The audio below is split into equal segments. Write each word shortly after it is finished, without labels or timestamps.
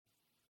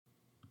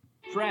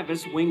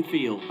Travis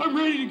Wingfield. I'm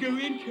ready to go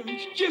in,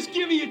 Coach. Just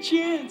give me a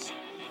chance.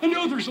 I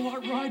know there's a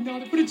lot riding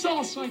on it, but it's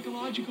all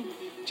psychological.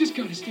 Just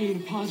got to stay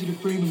in a positive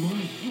frame of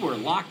mind. You are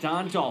Locked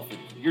On Dolphins,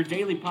 your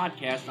daily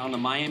podcast on the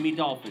Miami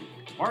Dolphins,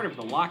 part of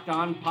the Locked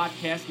On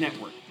Podcast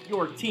Network,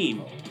 your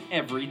team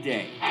every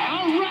day.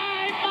 All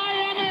right,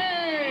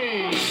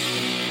 Miami!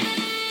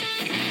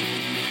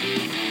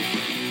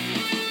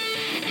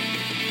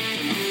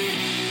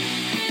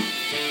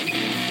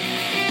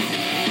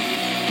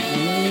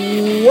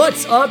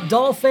 What's up,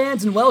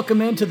 Dolphins, and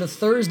welcome into the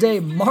Thursday,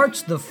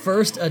 March the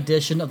 1st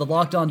edition of the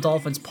Locked On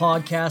Dolphins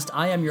podcast.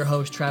 I am your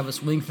host,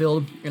 Travis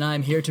Wingfield, and I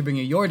am here to bring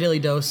you your daily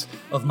dose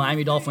of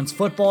Miami Dolphins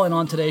football. And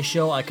on today's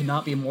show, I could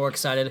not be more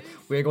excited.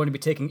 We are going to be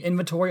taking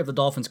inventory of the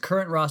Dolphins'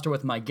 current roster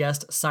with my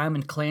guest,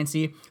 Simon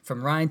Clancy,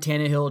 from Ryan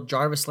Tannehill,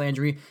 Jarvis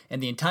Landry,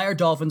 and the entire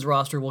Dolphins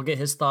roster. We'll get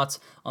his thoughts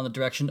on the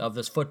direction of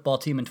this football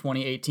team in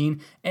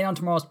 2018. And on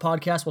tomorrow's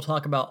podcast, we'll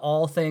talk about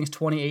all things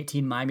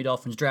 2018 Miami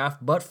Dolphins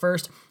draft. But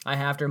first, I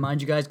have to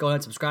remind you guys, go ahead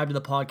and subscribe to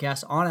the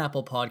podcast on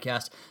Apple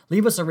Podcasts.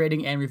 Leave us a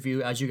rating and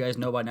review. As you guys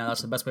know by now,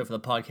 that's the best way for the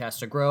podcast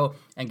to grow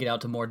and get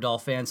out to more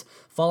Dolphins.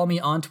 Follow me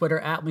on Twitter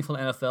at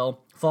WingfieldNFL.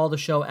 Follow the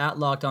show at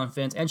Locked On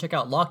Fins and check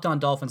out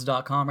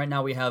LockedOnDolphins.com. Right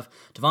now we have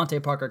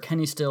Devontae Parker,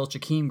 Kenny Stills,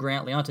 Jakeem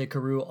Grant, Leonte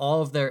Carew,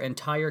 all of their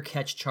entire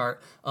catch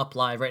chart up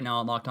live right now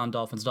on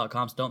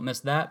LockedOnDolphins.com, so don't miss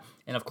that.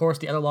 And of course,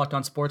 the other Locked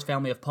On Sports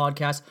family of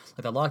podcasts,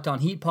 like the Locked On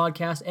Heat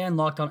podcast and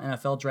Locked On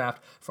NFL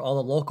Draft, for all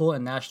the local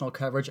and national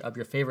coverage of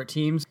your favorite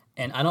teams.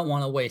 And I don't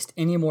want to waste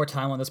any more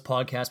time on this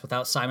podcast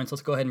without Simon, so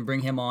let's go ahead and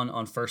bring him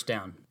on First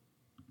Down.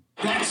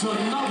 That's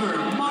another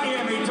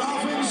Miami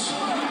Dolphins.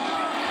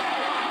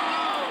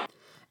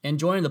 And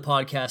joining the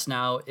podcast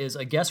now is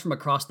a guest from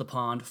across the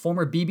pond,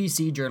 former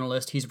BBC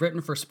journalist. He's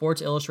written for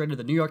Sports Illustrated,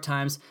 the New York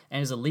Times,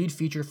 and is a lead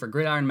feature for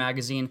Gridiron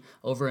Magazine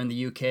over in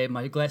the UK.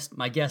 My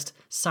guest,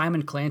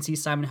 Simon Clancy.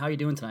 Simon, how are you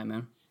doing tonight,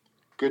 man?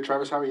 Good,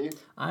 Travis. How are you?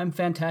 I'm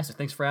fantastic.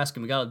 Thanks for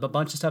asking. We got a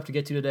bunch of stuff to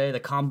get to today. The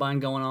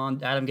Combine going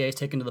on. Adam Gase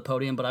taken to the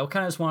podium. But I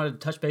kind of just wanted to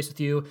touch base with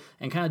you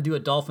and kind of do a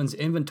Dolphins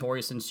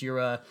inventory since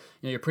you're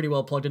pretty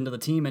well plugged into the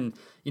team. And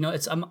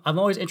I'm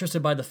always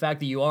interested by the fact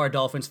that you are a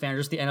Dolphins fan, or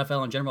just the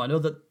NFL in general. I know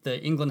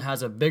that England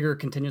has a bigger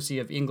contingency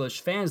of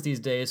English fans these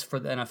days for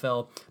the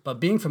NFL.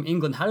 But being from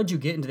England, how did you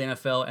get into the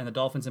NFL and the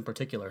Dolphins in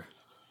particular?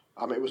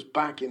 It was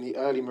back in the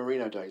early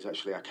Marino days,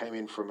 actually. I came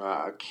in from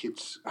I'd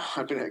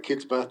been at a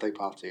kid's birthday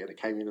party, and I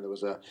came in and there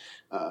was a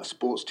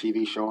sports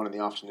TV show on in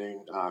the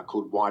afternoon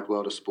called Wide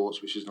World of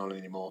Sports, which is not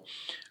anymore.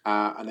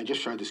 And they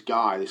just showed this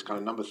guy, this kind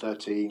of number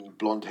 13,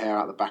 blonde hair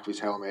out the back of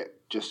his helmet,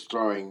 just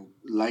throwing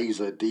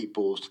laser deep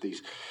balls to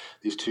these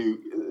two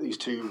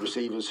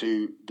receivers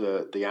who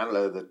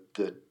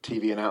the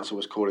TV announcer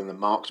was calling the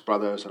Marx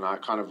Brothers, and I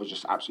kind of was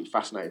just absolutely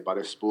fascinated by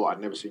this sport.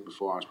 I'd never seen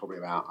before. I was probably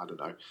about,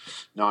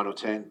 9 or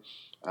 10.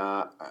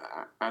 And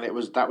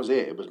that was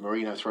it. It was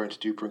Marino throwing to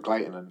Duper and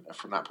Clayton, and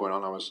from that point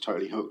on, I was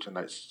totally hooked. And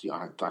that's,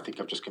 I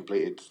think I've just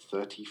completed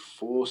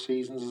 34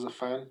 seasons as a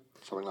fan,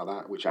 something like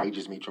that, which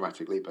ages me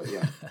dramatically. But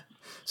yeah.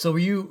 So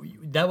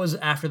that was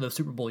after the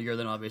Super Bowl year,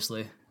 then,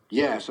 obviously.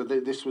 Yeah. So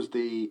this was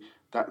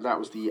that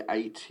was the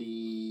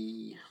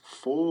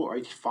 84,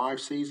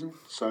 85 season.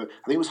 So I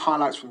think it was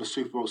highlights from the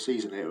Super Bowl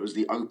season. It was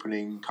the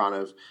opening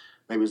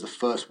maybe it was the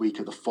first week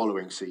of the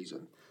following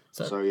season.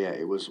 So yeah,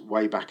 it was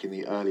way back in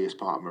the earliest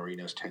part of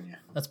Marino's tenure.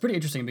 That's pretty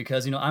interesting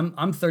because,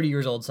 I'm 30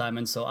 years old,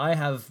 Simon, so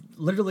I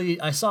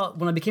saw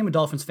when I became a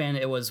Dolphins fan,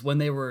 it was when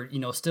they were,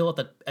 still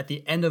at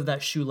the end of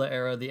that Shula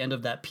era, the end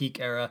of that peak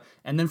era,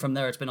 and then from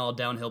there it's been all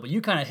downhill. But you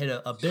kind of hit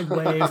a big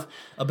wave,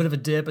 a bit of a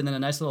dip, and then a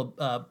nice little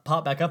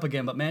pop back up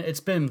again. But man,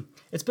 it's been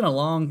a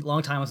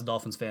long time as a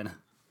Dolphins fan.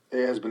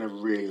 It has been a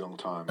really long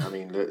time. I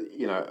mean,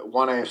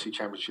 one AFC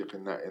championship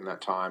in that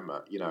time,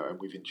 and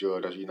we've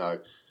endured, as you know,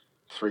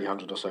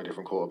 300 or so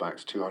different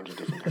quarterbacks, 200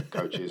 different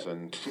coaches,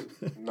 and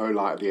no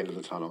light at the end of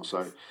the tunnel.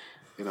 So,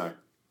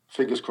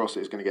 fingers crossed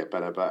it's going to get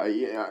better. But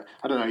I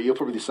don't know, you're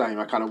probably the same.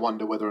 I kind of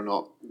wonder whether or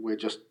not we're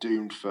just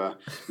doomed for,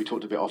 we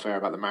talked a bit off air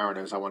about the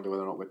Mariners. I wonder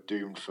whether or not we're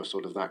doomed for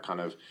sort of that kind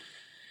of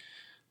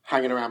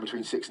hanging around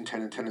between 6 and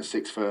 10 and 10 and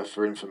 6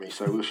 for infamy.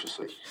 So we shall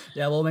see.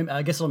 Yeah, well, maybe,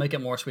 I guess it'll make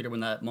it more sweeter when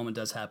that moment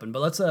does happen.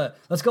 But let's go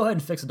ahead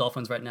and fix the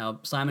Dolphins right now,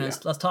 Simon. Yeah.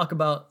 Let's start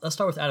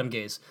with Adam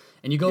Gase.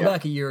 And you go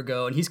back a year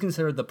ago, and he's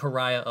considered the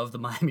pariah of the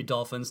Miami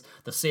Dolphins,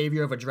 the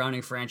savior of a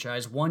drowning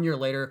franchise. 1 year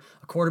later,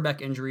 a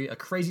quarterback injury, a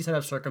crazy set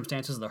of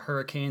circumstances, the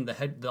hurricane,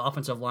 the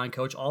offensive line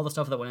coach, all the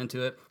stuff that went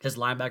into it. His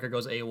linebacker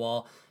goes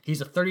AWOL. He's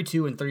a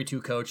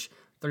 32-32 coach.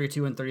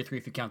 32-33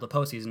 if you count the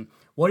postseason.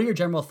 What are your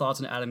general thoughts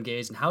on Adam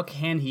Gase, and how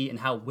can he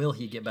and how will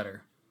he get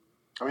better?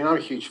 I mean, I'm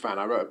a huge fan.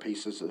 I wrote a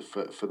piece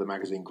for the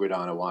magazine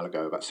Gridiron a while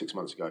ago, about 6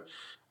 months ago,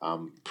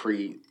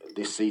 pre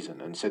this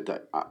season, and said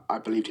that I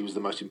believed he was the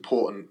most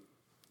important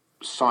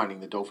signing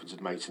the Dolphins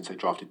had made since they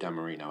drafted Dan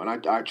Marino.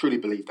 And I truly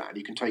believe that. And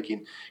you can take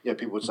in,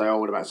 people would say, oh,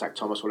 what about Zach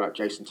Thomas? What about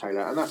Jason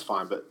Taylor? And that's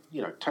fine. But,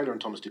 Taylor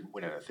and Thomas didn't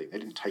win anything. They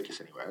didn't take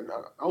us anywhere. And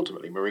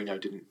ultimately, Marino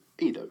didn't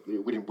either.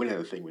 We didn't win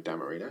anything with Dan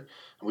Marino. And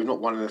we've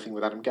not won anything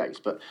with Adam Gase.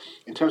 But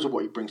in terms of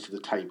what he brings to the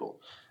table,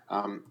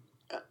 and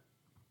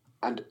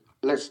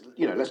let's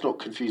not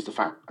confuse the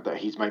fact that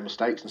he's made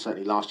mistakes, and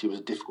certainly last year was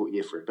a difficult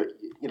year for him. But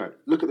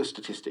look at the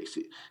statistics.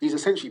 He's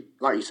essentially,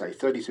 like you say,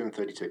 32 and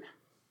 32,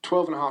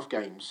 12 and a half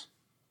games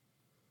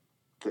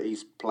that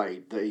he's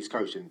played, that he's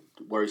coached in,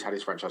 where he's had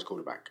his franchise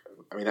quarterback.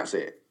 I mean, that's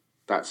it.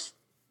 That's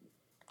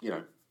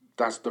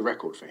the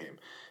record for him.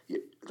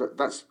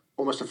 That's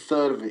almost a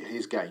third of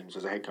his games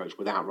as a head coach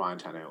without Ryan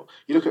Tannehill.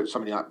 You look at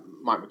somebody like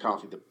Mike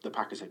McCarthy, the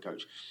Packers head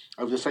coach.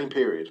 Over the same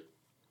period,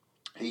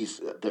 Gaze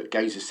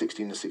is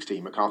 16 and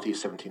 16, McCarthy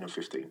is 17 and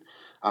 15.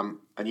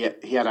 And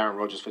yet he had Aaron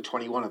Rodgers for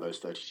 21 of those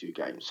 32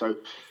 games. So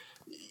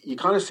you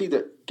kind of see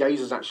that Gaze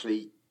has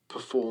actually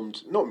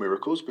performed, not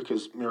miracles,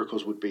 because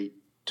miracles would be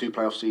 2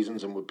 playoff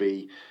seasons and would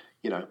be,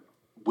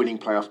 winning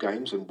playoff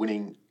games and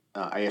winning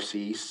AFC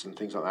East and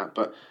things like that.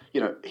 But,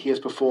 he has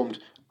performed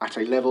at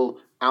a level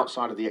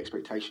outside of the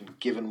expectation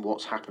given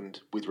what's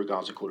happened with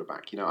regards to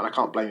quarterback. And I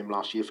can't blame him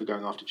last year for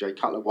going after Jay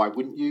Cutler. Why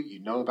wouldn't you? You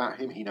know about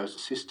him. He knows the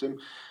system.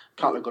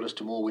 Cutler got us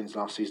to more wins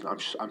last season.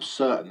 I'm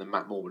certain that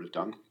Matt Moore would have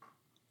done.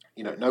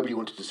 Nobody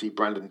wanted to see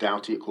Brandon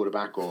Doughty at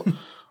quarterback or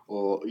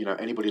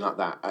anybody like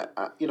that.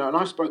 And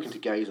I've spoken to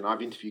Gaze and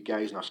I've interviewed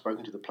Gaze and I've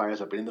spoken to the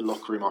players. I've been in the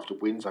locker room after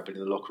wins. I've been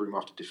in the locker room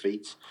after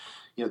defeats.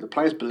 The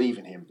players believe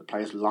in him. The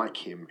players like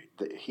him.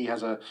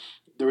 That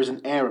there is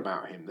an air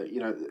about him that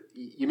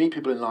you meet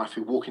people in life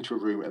who walk into a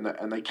room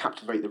and they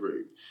captivate the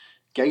room.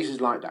 Gaze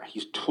is like that.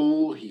 He's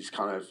tall. He's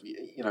kind of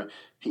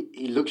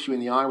he looks you in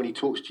the eye when he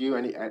talks to you,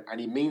 and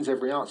he means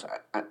every answer.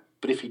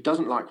 But if he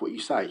doesn't like what you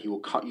say, he will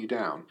cut you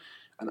down.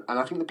 And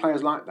I think the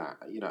players like that.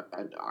 And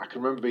I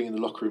can remember being in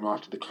the locker room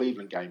after the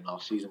Cleveland game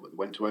last season. We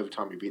went to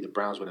overtime. We beat the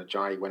Browns when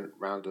Ajayi went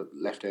round the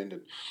left end,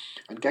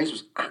 and Gaze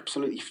was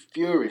absolutely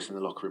furious in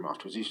the locker room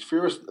afterwards. He was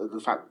furious at the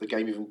fact that the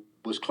game even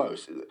was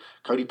close.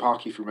 Cody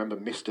Parkey, if you remember,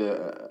 missed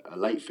a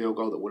late field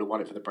goal that would have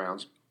won it for the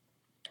Browns.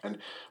 And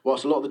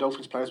whilst a lot of the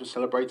Dolphins players were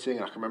celebrating,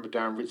 and I can remember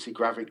Darren Ritchie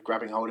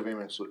grabbing hold of him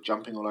and sort of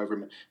jumping all over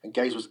him, and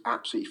Gaze was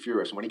absolutely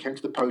furious. And when he came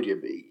to the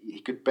podium,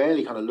 he could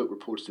barely kind of look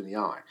reporters in the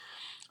eye.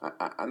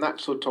 And that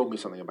sort of told me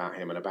something about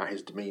him and about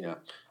his demeanour.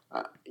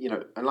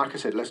 And like I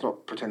said, let's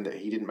not pretend that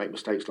he didn't make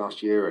mistakes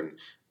last year, and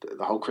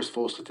the whole Chris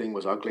Forster thing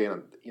was ugly,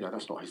 and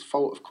that's not his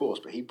fault, of course,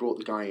 but he brought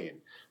the guy in.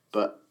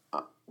 But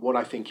what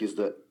I think is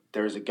that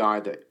there is a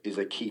guy that is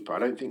a keeper. I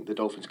don't think the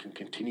Dolphins can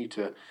continue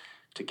to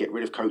get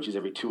rid of coaches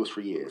every 2 or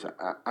 3 years.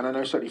 And I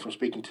know certainly from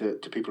speaking to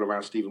people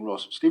around Stephen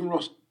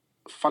Ross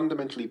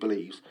fundamentally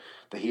believes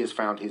that he has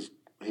found his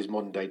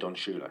modern-day Don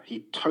Shula.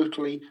 He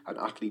totally and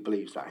utterly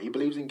believes that. He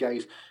believes in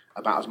Gaze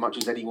about as much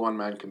as any one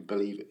man can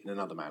believe in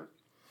another man.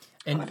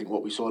 And I think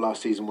what we saw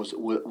last season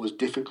was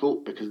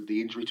difficult because of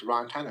the injury to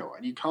Ryan Tannehill.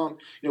 And you can't,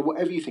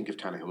 whatever you think of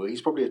Tannehill,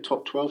 he's probably a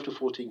top 12 to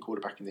 14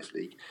 quarterback in this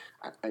league.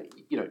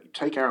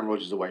 Take Aaron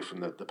Rodgers away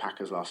from the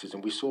Packers last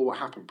season. We saw what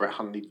happened. Brett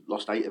Hundley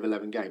lost 8 of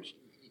 11 games.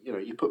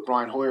 You put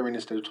Brian Hoyer in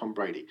instead of Tom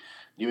Brady.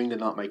 New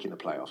England aren't making the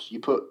playoffs. You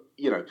put,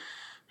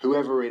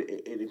 whoever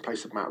in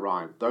place of Matt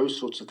Ryan. Those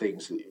sorts of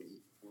things.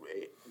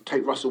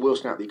 Take Russell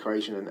Wilson out of the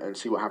equation and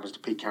see what happens to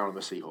Pete Carroll and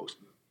the Seahawks.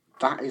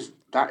 That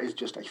is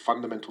just a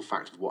fundamental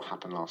fact of what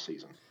happened last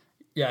season.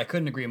 Yeah, I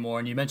couldn't agree more.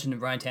 And you mentioned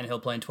Ryan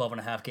Tannehill playing 12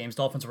 and a half games.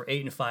 Dolphins were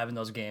 8-5 in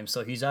those games,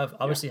 so he's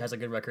obviously has a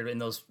good record in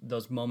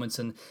those moments.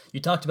 And you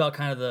talked about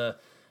kind of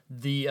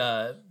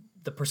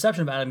the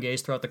perception of Adam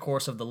Gase throughout the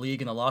course of the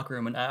league in the locker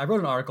room. And I wrote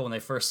an article when they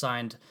first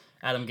signed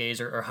Adam Gase,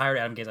 or hired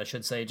Adam Gase, I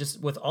should say,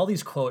 just with all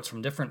these quotes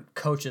from different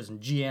coaches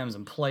and GMs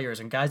and players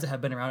and guys that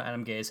have been around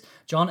Adam Gase.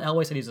 John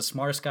Elway said he's the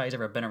smartest guy he's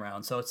ever been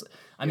around. So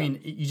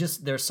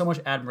there's so much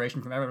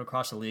admiration from everyone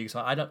across the league.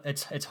 So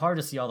it's hard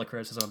to see all the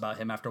criticism about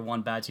him after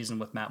one bad season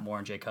with Matt Moore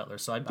and Jay Cutler.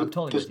 So I'm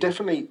totally with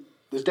you.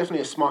 There's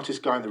definitely a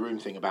smartest guy in the room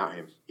thing about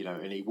him,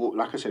 and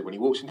like I said, when he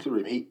walks into the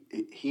room,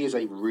 he is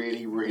a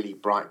really, really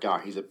bright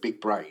guy. He's a big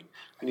brain.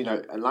 And,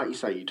 and like you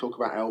say, you talk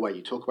about Elway,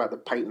 you talk about the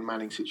Peyton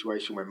Manning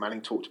situation when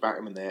Manning talked about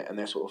him and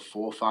their sort of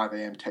 4 or 5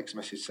 a.m. text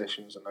message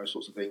sessions and those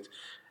sorts of things.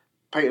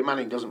 Peyton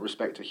Manning doesn't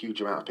respect a huge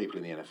amount of people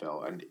in the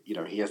NFL, and,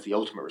 he has the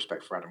ultimate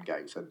respect for Adam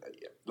Gase. And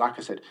like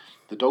I said,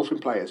 the Dolphin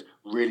players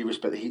really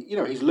respect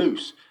he's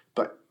loose,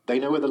 but they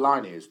know where the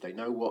line is. They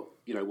know what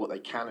they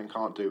can and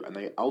can't do, and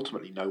they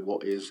ultimately know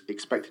what is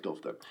expected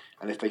of them.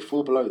 And if they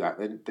fall below that,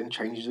 then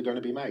changes are going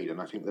to be made. And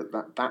I think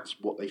that's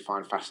what they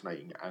find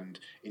fascinating and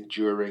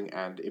enduring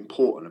and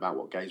important about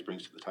what Gase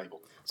brings to the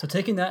table. So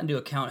taking that into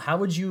account, how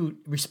would you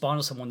respond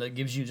to someone that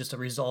gives you just a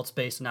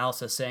results-based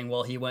analysis saying,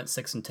 well, he went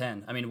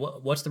 6-10? I mean,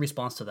 what's the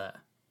response to that?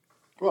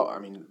 Well, I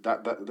mean,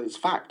 that's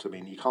fact. I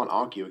mean, you can't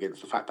argue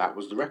against the fact that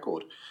was the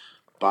record.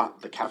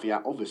 But the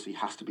caveat obviously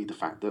has to be the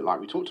fact that,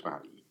 like we talked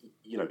about,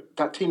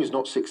 that team is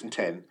not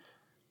 6-10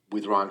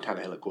 with Ryan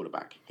Tannehill at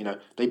quarterback.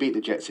 They beat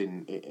the Jets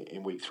in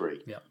week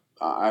 3. Yeah.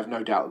 I have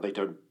no doubt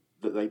that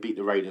they beat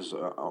the Raiders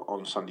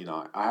on Sunday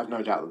night. I have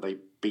no doubt that they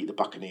beat the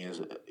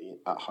Buccaneers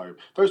at home.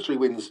 Those 3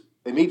 wins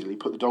immediately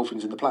put the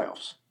Dolphins in the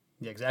playoffs.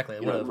 Yeah, exactly.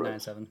 It would have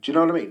 9-7. Do you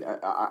know what I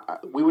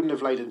mean? We wouldn't have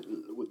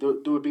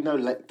there would be no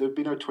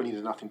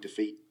 20-0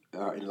 defeat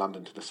in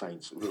London to the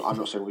Saints. I'm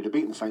not saying we'd have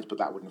beaten the Saints, but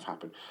that wouldn't have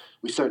happened.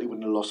 We certainly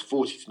wouldn't have lost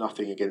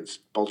 40-0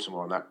 against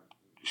Baltimore on that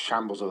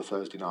shambles of a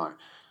Thursday night.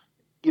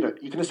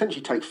 you can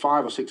essentially take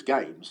 5 or 6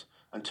 games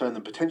and turn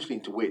them potentially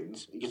into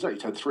wins. You can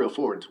certainly turn 3 or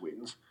 4 into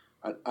wins,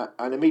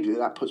 and immediately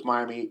that puts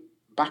Miami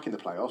back in the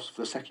playoffs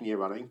for the second year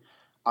running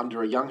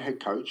under a young head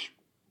coach,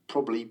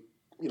 probably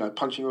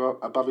punching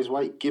above his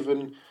weight,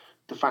 given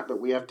the fact that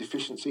we have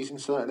deficiencies in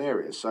certain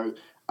areas. So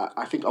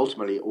I think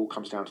ultimately it all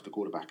comes down to the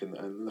quarterback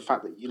and the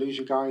fact that you lose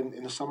your guy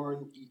in the summer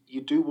and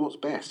you do what's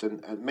best.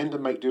 And mend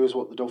and make do is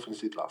what the Dolphins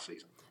did last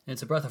season. And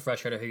it's a breath of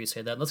fresh air to hear you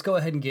say that. Let's go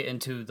ahead and get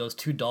into those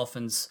two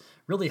Dolphins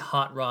really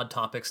hot rod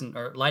topics,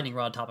 or lightning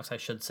rod topics, I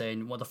should say.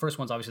 And the first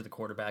one's obviously the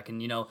quarterback. And,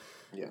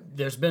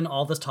 there's been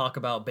all this talk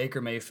about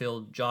Baker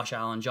Mayfield, Josh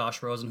Allen,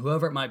 Josh Rosen,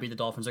 whoever it might be, the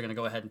Dolphins are going to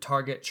go ahead and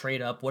target,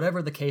 trade up,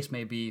 whatever the case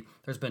may be.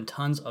 There's been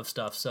tons of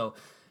stuff. So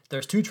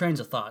there's two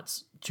trains of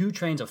thought.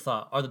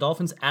 Are the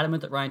Dolphins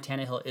adamant that Ryan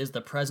Tannehill is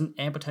the present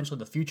and potentially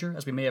the future,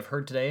 as we may have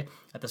heard today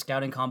at the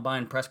Scouting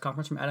Combine press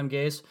conference from Adam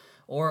Gase?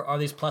 Or are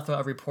these plethora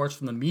of reports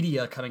from the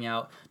media coming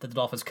out that the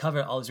Dolphins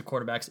covet all these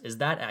quarterbacks? Is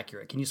that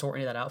accurate? Can you sort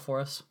any of that out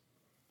for us?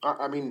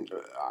 I mean,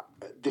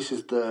 this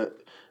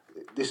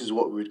is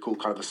what we would call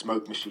kind of a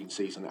smoke machine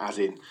season, as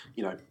in,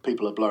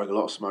 people are blowing a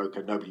lot of smoke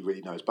and nobody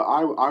really knows. But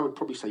I would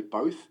probably say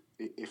both,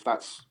 if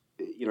that's,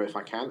 if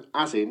I can,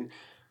 as in,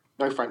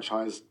 no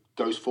franchise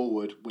goes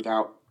forward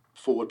without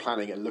forward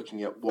planning and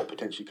looking at what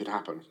potentially could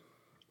happen.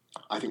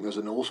 I think there's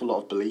an awful lot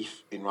of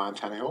belief in Ryan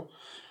Tannehill.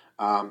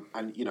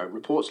 And,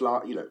 reports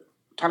like,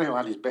 Tannehill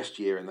had his best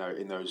year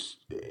in those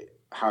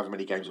however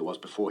many games it was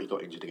before he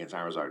got injured against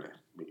Arizona.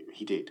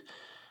 He did.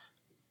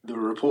 There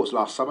were reports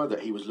last summer that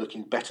he was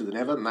looking better than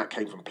ever, and that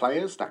came from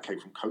players, that came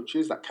from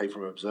coaches, that came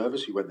from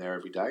observers who went there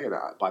every day. And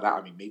by that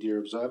I mean media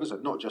observers,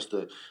 and not just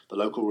the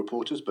local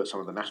reporters, but some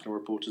of the national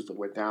reporters that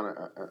went down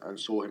and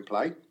saw him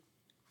play.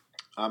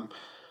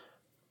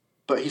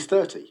 But he's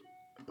 30,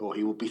 or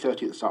he will be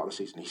 30 at the start of the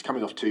season. He's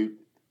coming off 2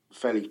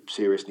 fairly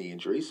serious knee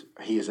injuries.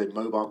 He is a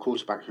mobile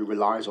quarterback who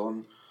relies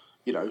on,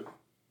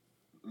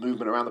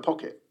 movement around the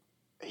pocket.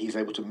 He's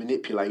able to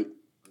manipulate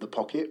the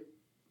pocket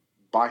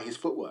by his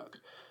footwork.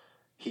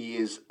 He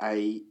is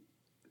a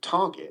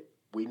target.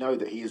 We know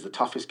that he is the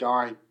toughest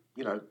guy,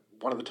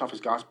 one of the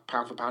toughest guys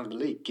pound for pound in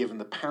the league, given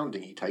the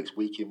pounding he takes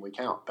week in, week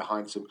out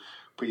behind some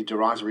pretty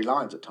derisory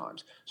lines at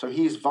times. So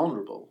he is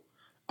vulnerable,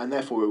 and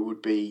therefore it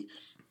would be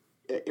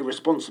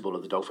irresponsible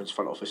of the Dolphins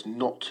front office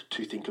not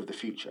to think of the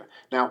future.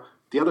 Now,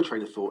 the other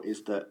train of thought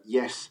is that,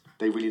 yes,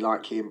 they really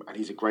like him and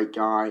he's a great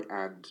guy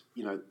and,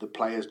 the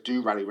players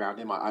do rally around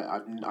him. I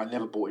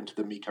never bought into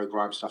the Miko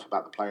Grimes stuff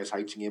about the players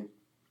hating him.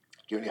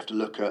 You only have to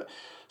look at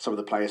some of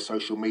the players'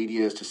 social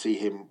medias to see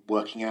him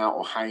working out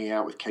or hanging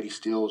out with Kenny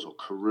Stills or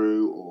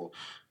Carew or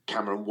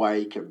Cameron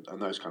Wake and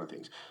those kind of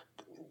things.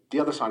 The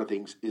other side of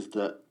things is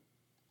that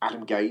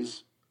Adam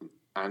Gase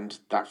and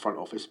that front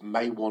office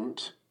may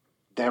want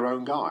their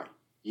own guy.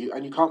 You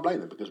can't blame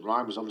them, because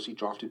Ryan was obviously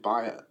drafted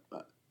by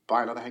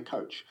another head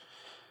coach.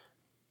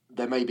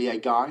 There may be a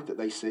guy that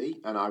they see,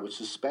 and I would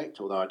suspect,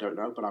 although I don't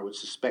know, but I would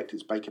suspect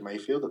it's Baker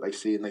Mayfield that they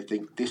see and they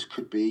think this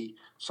could be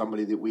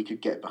somebody that we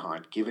could get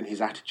behind, given his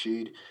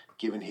attitude,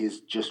 given his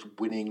just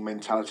winning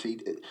mentality.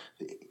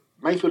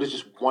 Mayfield is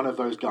just one of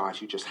those guys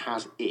who just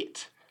has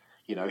it.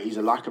 He's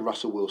like a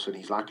Russell Wilson,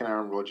 he's like an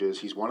Aaron Rodgers,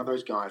 he's one of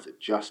those guys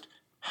that just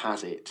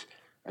has it.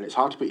 And it's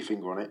hard to put your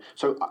finger on it.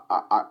 So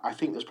I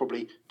think there's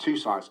probably 2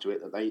 sides to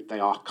it, that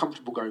they are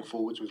comfortable going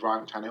forwards with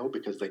Ryan Tannehill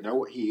because they know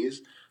what he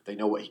is. They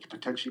know what he could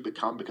potentially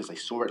become because they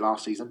saw it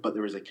last season, but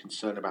there is a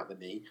concern about the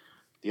knee.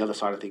 The other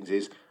side of things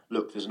is,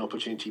 look, there's an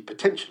opportunity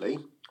potentially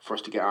for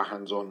us to get our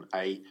hands on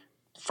a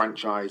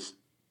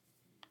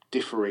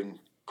franchise-differing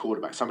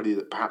quarterback, somebody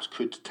that perhaps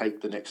could take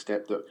the next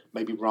step that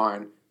maybe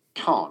Ryan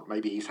can't.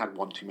 Maybe he's had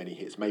one too many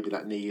hits. Maybe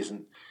that knee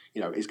isn't,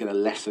 is going to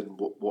lessen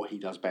what he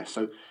does best.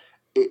 So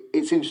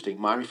it's interesting.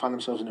 Miami find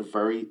themselves in a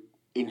very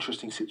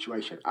interesting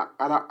situation.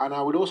 And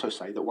I would also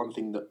say that one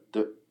thing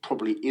that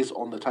probably is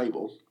on the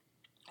table,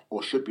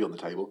 or should be on the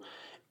table,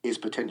 is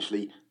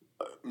potentially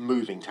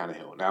moving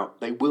Tannehill. Now,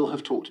 they will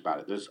have talked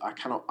about it. I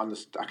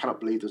cannot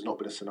believe there's not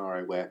been a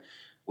scenario where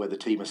the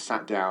team has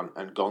sat down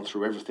and gone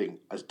through everything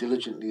as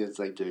diligently as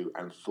they do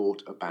and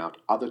thought about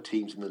other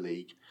teams in the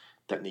league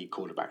that need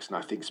quarterbacks. And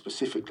I think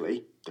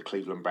specifically the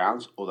Cleveland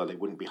Browns, although they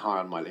wouldn't be high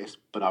on my list,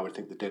 but I would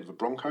think the Denver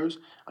Broncos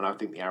and I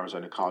think the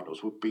Arizona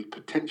Cardinals would be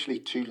potentially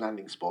 2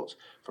 landing spots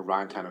for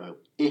Ryan Tannehill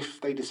if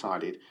they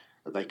decided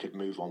that they could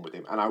move on with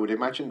him. And I would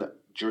imagine that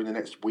during the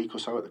next week or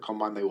so at the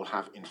Combine, they will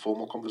have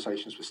informal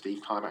conversations with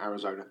Steve Keim at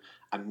Arizona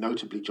and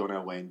notably John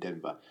Elway in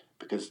Denver,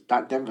 because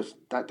that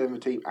Denver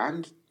team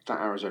and that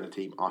Arizona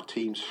team are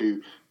teams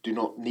who do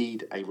not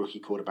need a rookie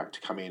quarterback to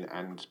come in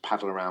and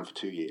paddle around for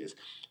 2 years.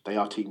 They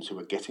are teams who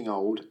are getting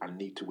old and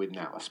need to win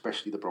now,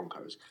 especially the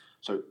Broncos.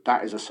 So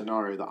that is a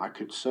scenario that I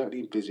could certainly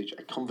envisage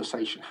a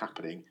conversation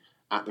happening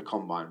at the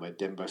Combine where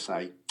Denver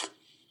say,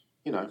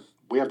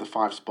 we have the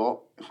 5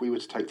 spot. If we were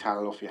to take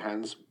Tannehill off your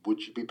hands, would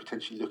you be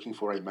potentially looking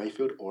for a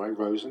Mayfield or a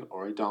Rosen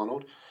or a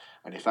Darnold?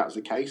 And if that was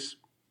the case,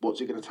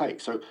 what's it going to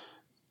take? So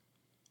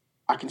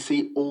I can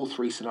see all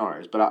 3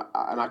 scenarios, but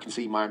I can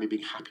see Miami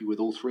being happy with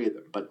all 3 of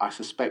them. But I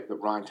suspect that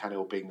Ryan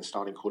Tannehill being the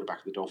starting quarterback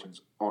of the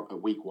Dolphins at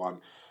week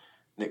 1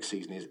 next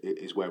season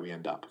is where we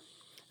end up.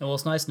 And well,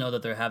 it's nice to know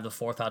that they have the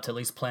forethought to at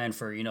least plan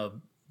for,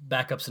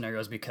 backup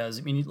scenarios, because,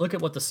 I mean, you look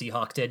at what the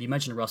Seahawks did. You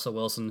mentioned Russell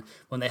Wilson.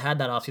 When they had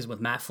that offseason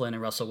with Matt Flynn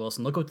and Russell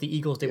Wilson, look what the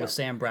Eagles did with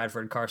Sam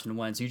Bradford and Carson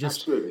Wentz. You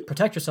just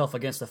protect yourself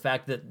against the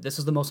fact that this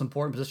is the most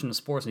important position in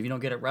sports, and if you don't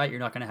get it right, you're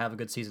not going to have a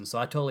good season. So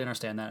I totally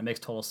understand that. It makes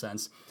total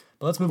sense.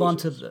 But let's move on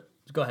to the...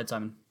 Go ahead,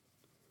 Simon.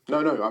 No,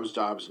 I was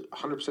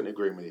 100%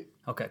 agreeing with you.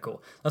 Okay,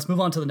 cool. Let's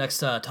move on to the next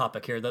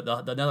topic here,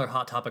 the another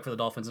hot topic for the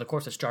Dolphins, and of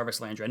course it's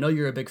Jarvis Landry. I know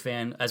you're a big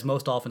fan, as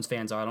most Dolphins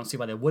fans are. I don't see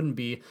why they wouldn't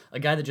be. A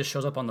guy that just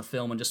shows up on the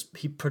film and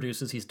he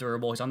produces, he's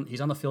durable,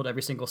 he's on the field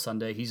every single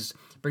Sunday,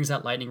 brings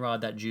that lightning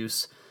rod, that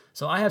juice.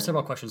 So I have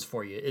several questions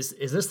for you. Is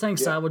this thing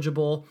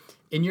salvageable?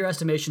 In your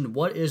estimation,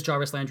 what is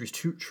Jarvis Landry's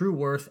true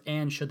worth,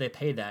 and should they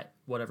pay that,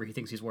 whatever he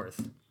thinks he's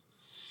worth?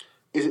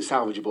 Is it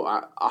salvageable?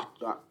 I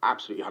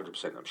absolutely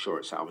 100%. I'm sure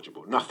it's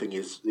salvageable. Nothing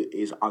is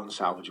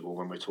unsalvageable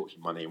when we're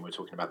talking money and we're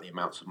talking about the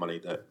amounts of money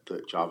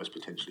that Jarvis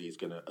potentially is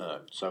going to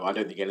earn. So I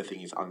don't think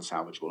anything is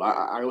unsalvageable.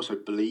 I also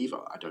believe,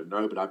 I don't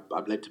know, but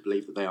I'm led to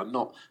believe that they are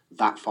not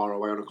that far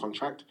away on a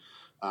contract.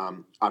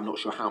 I'm not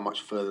sure how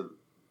much further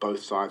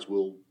both sides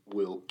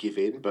will give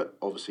in, but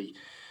obviously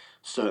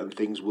certain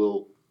things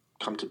will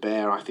come to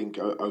bear, I think,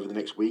 over the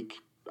next week,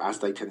 as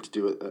they tend to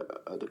do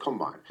at the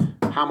Combine.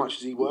 How much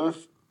is he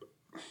worth?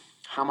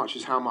 How much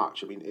is how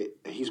much? I mean,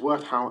 he's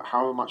worth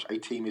how much a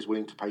team is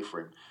willing to pay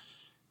for him.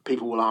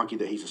 People will argue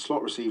that he's a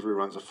slot receiver who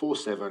runs a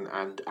 4.7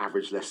 and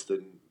averaged less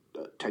than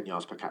 10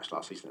 yards per catch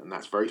last season, and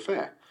that's very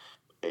fair.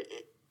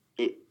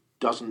 It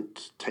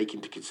doesn't take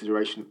into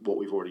consideration what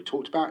we've already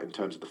talked about in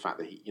terms of the fact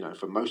that he,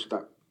 for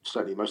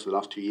certainly most of the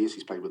last 2 years,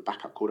 he's played with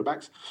backup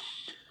quarterbacks.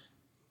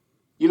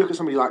 You look at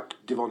somebody like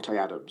Devontae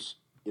Adams,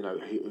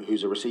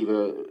 who's a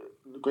receiver.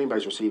 Green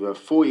Bay's receiver,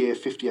 4-year,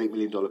 $58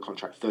 million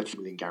contract, $30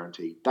 million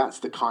guaranteed. That's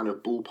the kind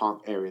of ballpark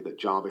area that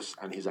Jarvis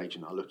and his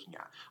agent are looking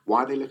at.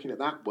 Why are they looking at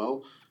that?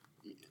 Well,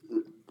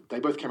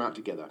 they both came out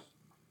together,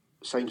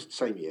 same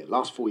year.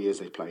 Last 4 years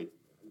they've played.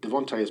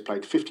 Devontae has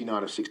played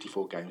 59 of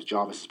 64 games.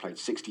 Jarvis has played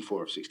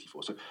 64 of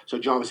 64. So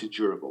Jarvis is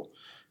durable.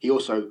 He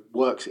also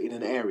works in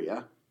an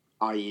area,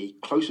 i.e.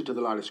 closer to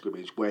the line of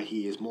scrimmage, where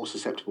he is more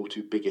susceptible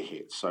to bigger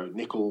hits. So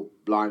nickel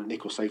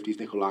safeties,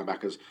 nickel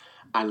linebackers,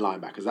 and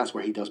linebackers. That's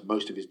where he does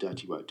most of his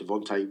dirty work.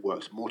 Devontae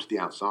works more to the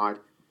outside.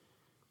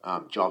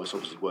 Jarvis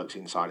obviously works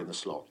inside in the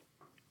slot.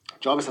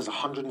 Jarvis has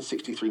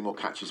 163 more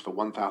catches for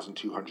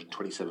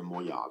 1,227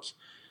 more yards.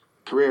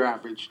 Career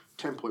average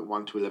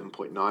 10.1 to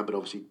 11.9, but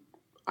obviously,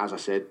 as I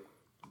said,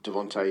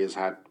 Devontae has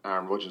had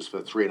Aaron Rodgers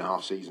for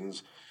 3.5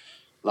 seasons.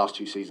 Last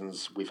 2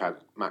 seasons, we've had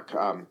Matt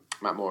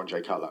Moore and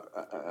Jay Cutler.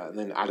 And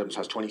then Adams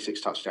has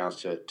 26 touchdowns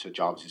to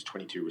Jarvis's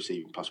 22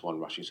 receiving plus 1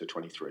 rushing, so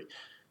 23.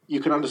 You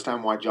can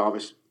understand why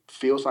Jarvis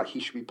feels like he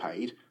should be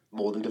paid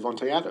more than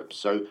Devontae Adams.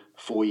 So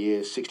 4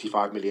 years,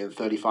 $65 million,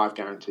 35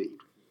 guaranteed,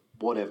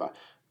 whatever.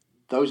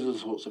 Those are the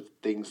sorts of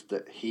things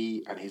that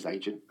he and his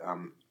agent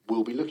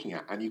will be looking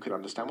at, and you can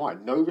understand why.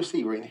 No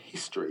receiver in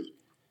history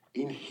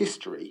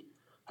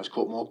has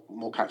caught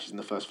more catches in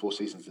the first 4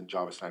 seasons than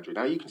Jarvis Landry.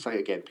 Now you can say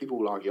again, people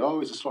will argue,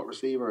 he's a slot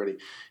receiver and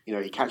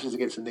he catches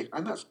against the nick,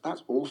 and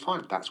that's all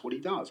fine. That's what he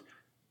does.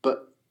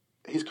 But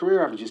his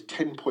career average is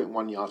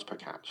 10.1 yards per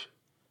catch.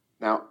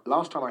 Now,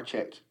 last time I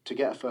checked, to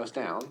get a first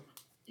down,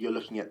 you're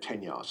looking at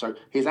 10 yards. So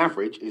his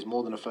average is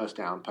more than a first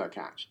down per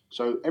catch.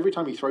 So every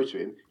time you throw to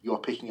him, you are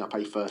picking up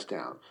a first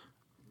down.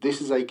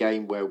 This is a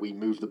game where we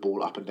move the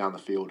ball up and down the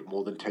field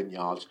more than 10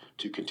 yards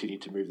to continue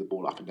to move the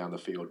ball up and down the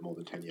field more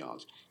than 10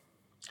 yards.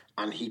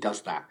 And he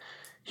does that.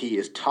 He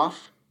is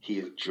tough. He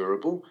is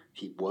durable.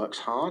 He works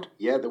hard.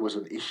 Yeah, there was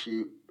an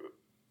issue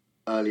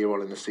earlier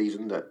on in the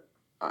season that,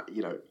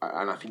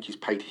 and I think he's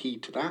paid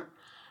heed to that.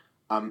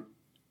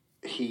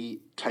 He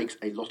takes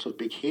a lot of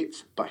big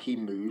hits, but he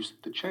moves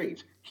the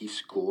chains. He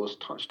scores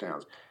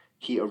touchdowns.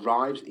 He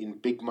arrives in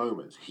big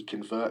moments. He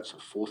converts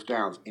 4th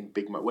downs in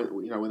big moments.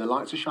 When the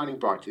lights are shining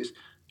brightest,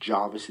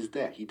 Jarvis is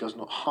there. He does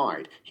not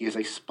hide. He is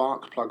a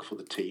spark plug for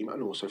the team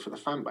and also for the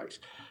fan base.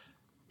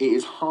 It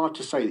is hard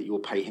to say that you will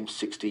pay him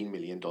 $16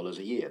 million a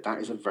year. That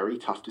is a very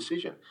tough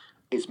decision.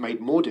 It's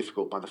made more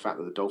difficult by the fact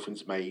that the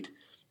Dolphins made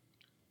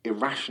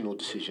irrational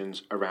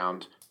decisions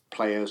around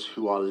players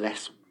who are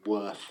less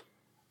worth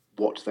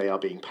what they are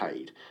being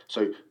paid.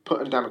 So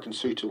put Ndamukong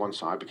Suh to one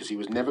side because he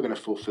was never going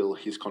to fulfill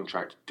his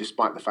contract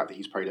despite the fact that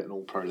he's played at an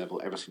all-pro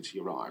level ever since he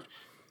arrived.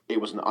 It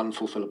was an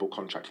unfulfillable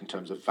contract in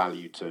terms of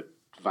value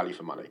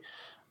for money.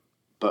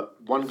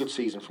 But one good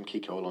season from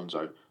Kiko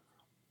Alonso,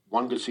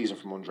 one good season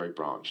from Andre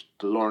Branch,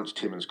 the Lawrence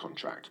Timmons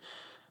contract,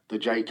 the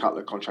Jay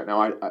Cutler contract.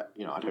 Now,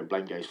 I don't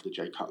blame Gase for the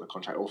Jay Cutler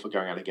contract or for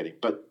going out and getting,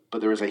 but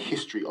there is a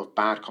history of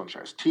bad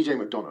contracts. TJ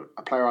McDonald,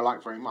 a player I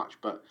like very much,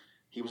 but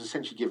he was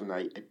essentially given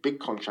a big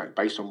contract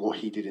based on what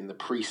he did in the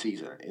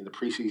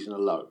preseason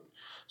alone.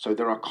 So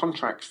there are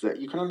contracts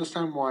that you can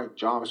understand why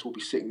Jarvis will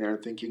be sitting there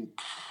and thinking,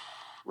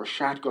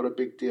 Rashad got a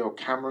big deal,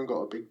 Cameron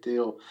got a big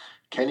deal,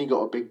 Kenny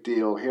got a big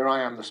deal. Here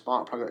I am, the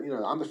spark plug.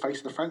 I'm the face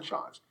of the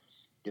franchise.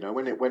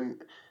 When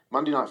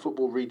Monday Night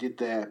Football redid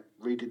their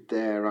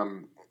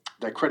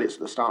their credits at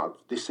the start of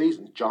this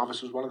season,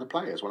 Jarvis was one of the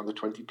players, one of the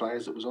 20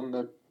 players that was on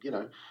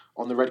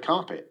the red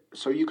carpet.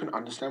 So you can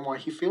understand why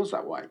he feels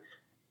that way.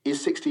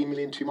 Is 16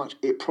 million too much?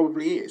 It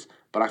probably is.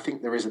 But I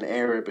think there is an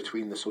area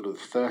between the sort of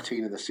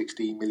 13 and the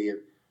 16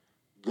 million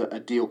that a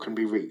deal can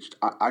be reached.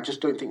 I just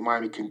don't think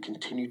Miami can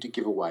continue to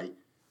give away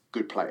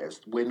good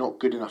players. We're not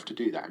good enough to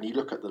do that. And you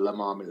look at the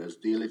Lamar Millers,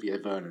 the Olivier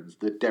Vernons,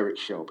 the Derek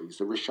Shelbys,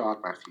 the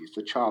Rashard Matthews,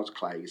 the Charles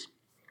Clays.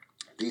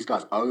 These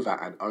guys over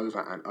and over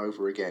and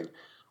over again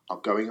are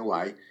going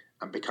away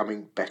and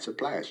becoming better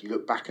players. You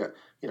look back at,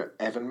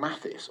 Evan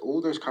Mathis,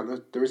 all those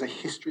there is a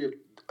history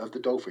of the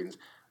Dolphins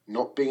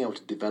not being able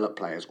to develop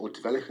players or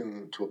developing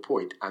them to a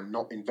point and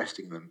not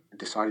investing them,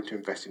 deciding to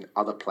invest in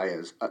other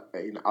players,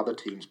 in other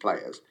teams'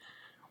 players,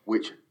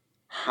 which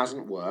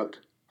hasn't worked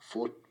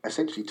for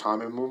essentially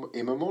time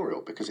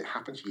immemorial because it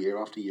happens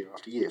year after year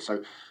after year.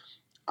 So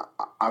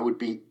I would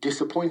be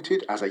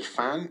disappointed as a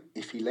fan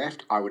if he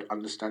left. I would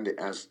understand it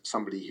as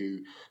somebody who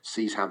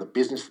sees how the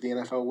business of the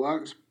NFL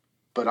works,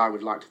 but I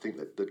would like to think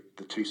that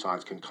the two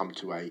sides can come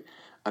to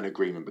an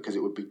agreement, because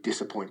it would be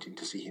disappointing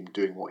to see him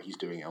doing what he's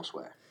doing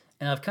elsewhere.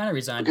 And I've kind of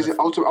resigned. Because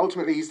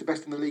ultimately he's the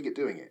best in the league at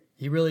doing it.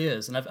 He really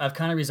is. And I've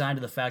kind of resigned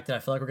to the fact that I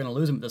feel like we're going to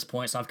lose him at this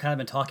point. So I've kind of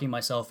been talking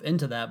myself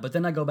into that. But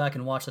then I go back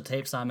and watch the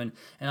tape, Simon,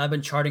 and I've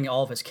been charting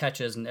all of his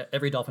catches and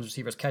every Dolphins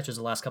receiver's catches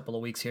the last couple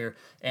of weeks here.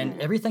 And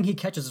everything he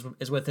catches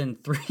is within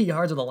 3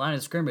 yards of the line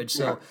of scrimmage.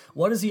 So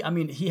what is he? I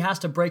mean, he has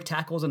to break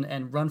tackles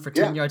and run for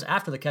 10 yards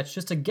after the catch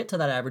just to get to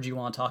that average you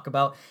want to talk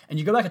about. And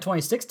you go back to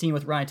 2016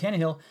 with Ryan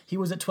Tannehill, he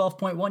was at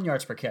 12.1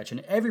 yards per catch.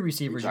 And every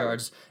receiver's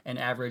yards and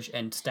average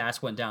and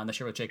stats went down this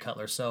year with Jay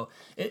Cutler. So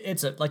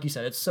it's like you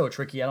said, it's so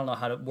tricky. I don't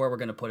know where we're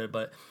going to put it,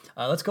 but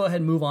let's go ahead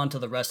and move on to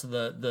the rest of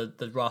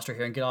the roster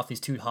here and get off these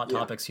two hot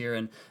topics here.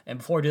 And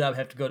before we do that, we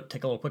have to go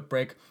take a little quick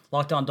break.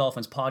 Locked On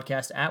Dolphins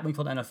podcast at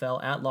Wingfield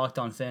NFL, at Locked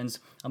On Fins.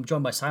 I'm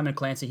joined by Simon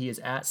Clancy. He is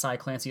at Cy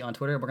Clancy on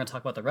Twitter. We're going to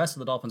talk about the rest of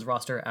the Dolphins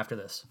roster after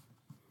this.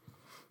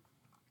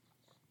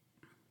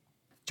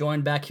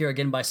 Joined back here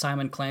again by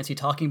Simon Clancy,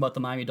 talking about the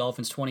Miami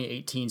Dolphins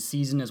 2018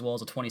 season as well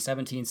as the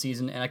 2017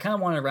 season. And I kind of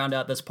want to round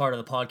out this part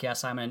of the podcast,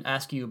 Simon, and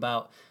ask you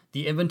about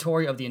the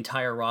inventory of the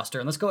entire roster.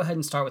 And let's go ahead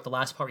and start with the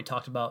last part we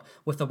talked about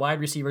with the wide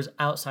receivers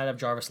outside of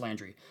Jarvis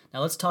Landry. Now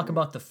let's talk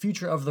about the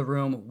future of the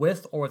room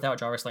with or without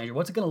Jarvis Landry.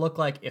 What's it going to look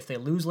like if they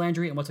lose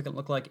Landry, and what's it going to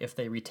look like if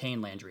they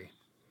retain Landry?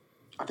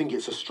 I think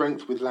it's a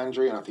strength with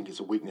Landry, and I think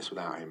it's a weakness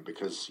without him,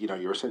 because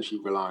you're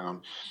essentially relying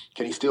on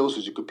Kenny Stills,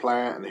 who's a good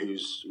player and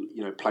who's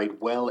played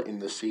well in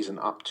the season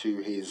up to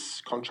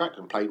his contract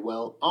and played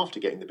well after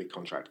getting the big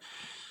contract.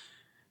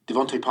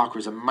 Devontae Parker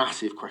is a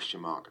massive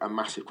question mark, and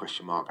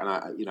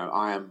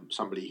I am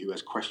somebody who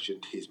has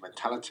questioned his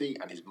mentality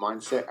and his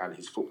mindset and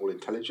his football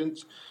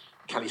intelligence.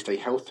 Can he stay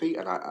healthy?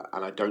 And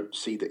I don't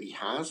see that he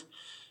has.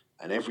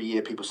 And every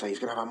year people say he's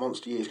going to have a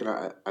monster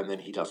year, and then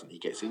he doesn't. He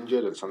gets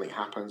injured and something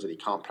happens and he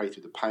can't play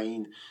through the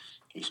pain.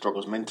 He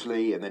struggles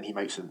mentally, and then he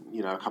makes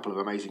a couple of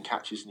amazing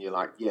catches, and you're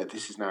like, yeah,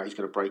 this is now he's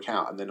going to break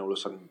out, and then all of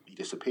a sudden he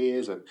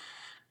disappears. And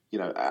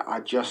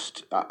I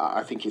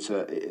think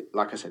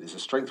like I said, it's a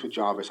strength with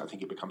Jarvis. I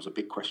think it becomes a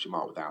big question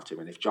mark without him.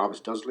 And if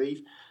Jarvis does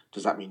leave,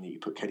 does that mean that you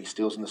put Kenny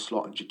Stills in the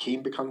slot and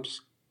Jakeem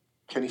becomes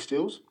Kenny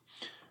Stills?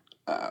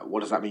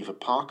 What does that mean for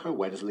Parker?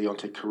 Where does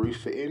Leonte Carroo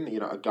fit in?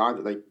 A guy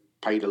that they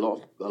paid a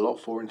lot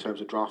for in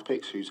terms of draft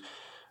picks, who's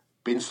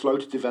been slow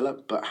to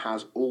develop but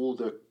has all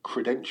the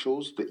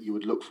credentials that you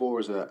would look for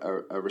as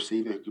a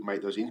receiver who could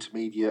make those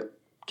intermediate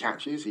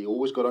catches. He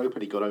always got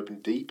open. He got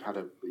open deep. Had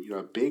a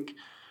big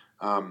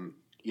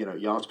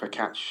yards per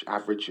catch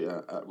average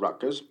at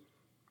Rutgers.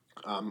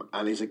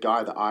 And he's a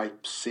guy that I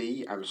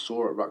see and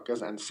saw at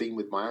Rutgers and seen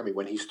with Miami.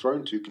 When he's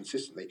thrown to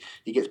consistently,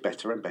 he gets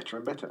better and better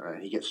and better,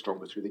 and he gets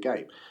stronger through the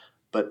game.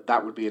 But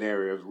that would be an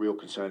area of real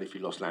concern if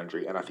you lost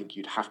Landry, and I think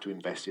you'd have to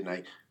invest in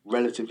a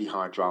relatively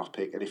high draft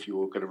pick. And if you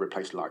were going to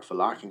replace like for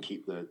like and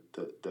keep the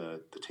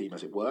team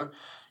as it were,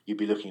 you'd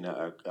be looking at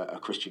a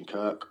Christian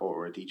Kirk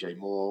or a DJ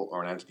Moore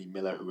or an Anthony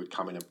Miller who would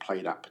come in and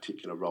play that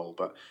particular role.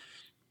 But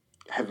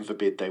heaven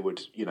forbid they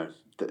would,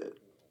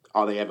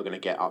 are they ever going to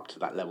get up to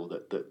that level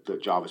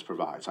that Jarvis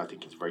provides? I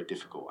think it's very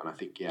difficult, and I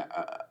think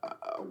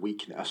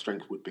a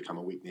strength would become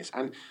a weakness.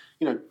 And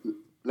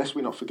lest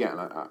we not forget,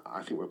 and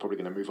I think we're probably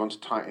going to move on to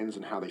tight ends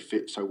and how they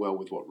fit so well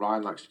with what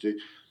Ryan likes to do.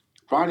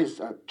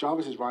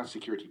 Jarvis is Ryan's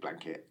security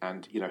blanket,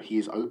 and he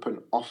is open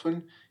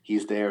often. He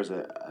is there as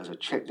a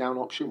check down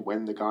option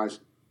when the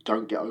guys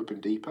don't get open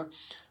deeper.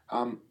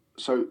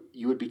 So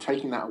you would be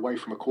taking that away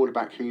from a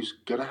quarterback who's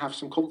going to have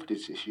some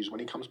confidence issues when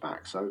he comes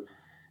back. So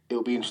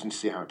it'll be interesting to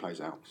see how it plays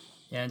out.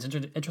 Yeah, it's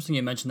interesting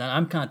you mentioned that.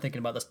 I'm kind of thinking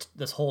about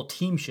this whole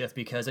team shift,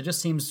 because it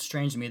just seems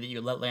strange to me that you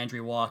let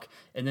Landry walk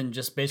and then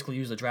just basically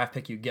use the draft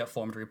pick you get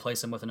for him to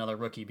replace him with another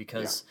rookie,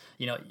 because,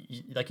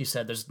 like you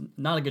said, there's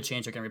not a good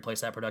chance you're going to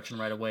replace that production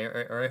right away,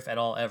 or if at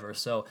all ever.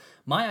 So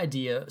my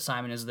idea,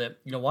 Simon, is that,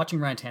 watching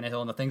Ryan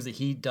Tannehill and the things that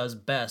he does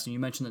best, and you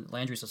mentioned that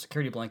Landry's a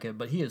security blanket,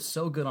 but he is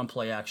so good on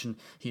play action.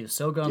 He is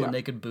so good on the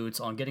naked boots,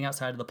 on getting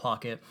outside of the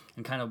pocket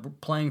and kind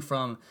of playing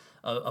from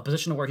a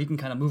position where he can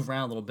kind of move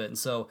around a little bit. And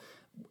so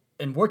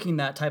and working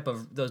that type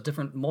of those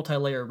different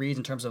multi-layer reads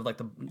in terms of like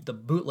the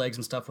bootlegs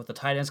and stuff with the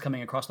tight ends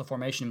coming across the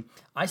formation,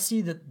 I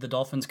see that the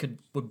Dolphins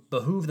would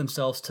behoove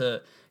themselves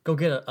to go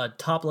get a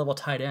top level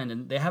tight end,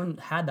 and they haven't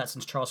had that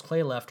since Charles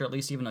Clay left, or at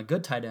least even a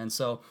good tight end.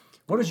 So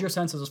what is your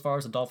sense as far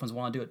as the Dolphins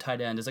want to do at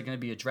tight end? Is it going to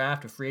be a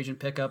draft, a free agent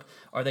pickup?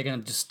 Are they going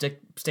to just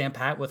stand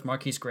pat with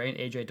Marquise Gray and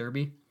AJ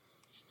Derby?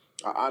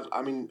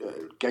 I mean,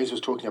 Gaze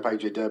was talking about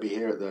AJ Derby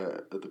here at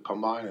the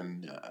combine,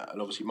 and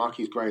obviously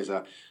Marquise Gray is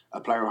a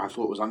player I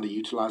thought was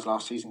underutilized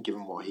last season,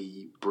 given what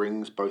he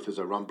brings both as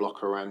a run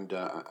blocker and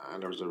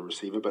as a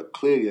receiver. But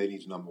clearly they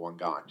need a number one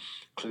guy.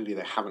 Clearly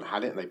they haven't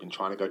had it, and they've been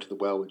trying to go to the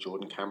well with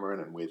Jordan Cameron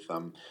and with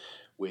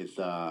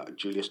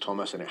Julius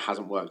Thomas, and it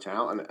hasn't worked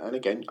out. And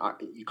again,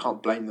 you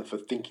can't blame them for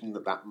thinking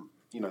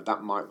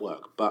that might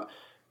work, but.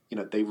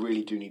 They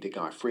really do need a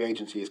guy. Free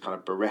agency is kind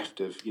of bereft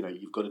of,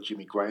 you've got a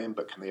Jimmy Graham,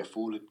 but can they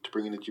afford to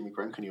bring in a Jimmy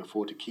Graham? Can you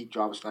afford to keep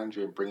Jarvis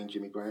Landry and bring in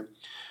Jimmy Graham?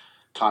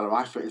 Tyler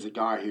Eifert is a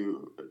guy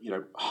who,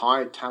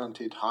 high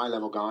talented, high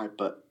level guy,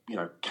 but,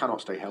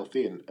 cannot stay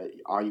healthy. And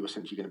are you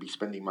essentially going to be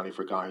spending money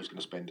for a guy who's going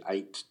to spend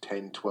 8,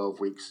 10, 12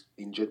 weeks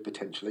injured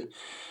potentially?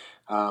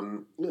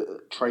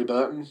 Trey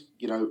Burton,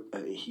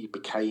 he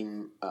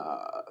became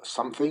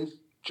something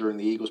during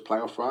the Eagles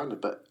playoff run,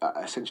 but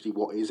essentially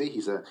what is he?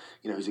 He's a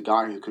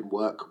guy who can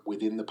work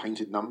within the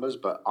painted numbers,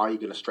 but are you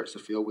going to stretch the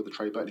field with the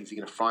Trey Burton? Is he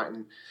going to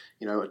frighten,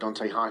 a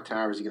Dante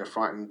Hightower? Is he going to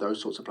frighten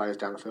those sorts of players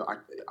down the field?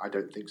 I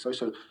don't think so.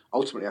 So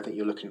ultimately, I think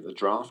you're looking at the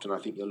draft, and I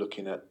think you're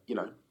looking at,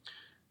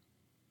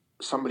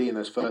 somebody in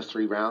those first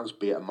 3 rounds,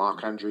 be it a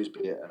Mark Andrews,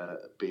 be it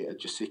a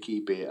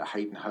Gesicki, be it a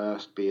Hayden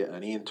Hurst, be it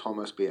an Ian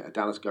Thomas, be it a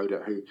Dallas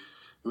Goedert,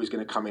 who is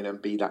going to come in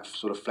and be that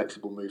sort of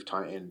flexible move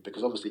tight end,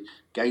 because obviously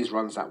Gaze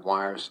runs that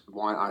wide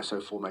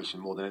ISO formation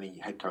more than any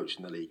head coach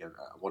in the league. And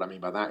what I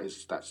mean by that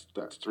is that's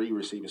 3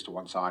 receivers to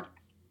one side,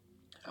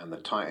 and the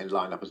tight end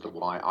lined up as the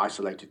Y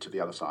isolated to the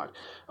other side.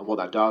 And what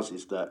that does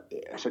is that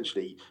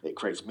it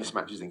creates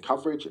mismatches in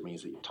coverage. It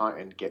means that your tight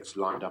end gets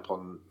lined up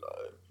on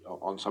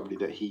somebody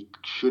that he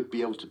should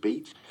be able to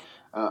beat,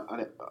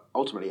 and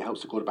ultimately it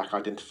helps the quarterback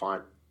identify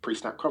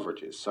pre-snap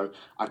coverages. So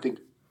I think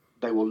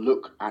they will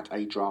look at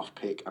a draft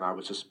pick, and I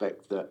would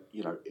suspect that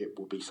it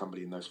will be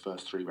somebody in those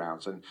first 3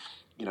 rounds. And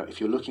if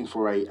you're looking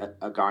for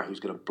a guy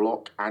who's going to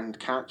block and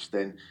catch,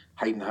 then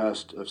Hayden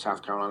Hurst of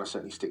South Carolina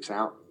certainly sticks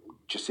out.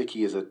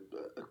 Gesicki is a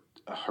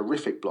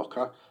horrific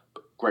blocker,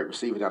 but great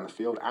receiver down the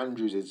field.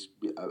 Andrews is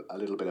a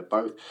little bit of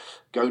both.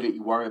 Goedert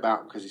you worry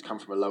about because he's come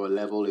from a lower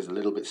level, is a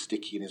little bit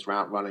sticky in his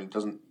route running.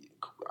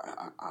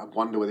 I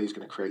wonder whether he's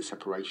going to create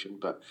separation.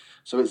 But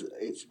so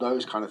it's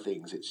those kind of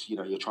things. It's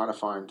you're trying to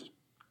find.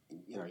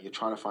 You're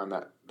trying to find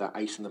that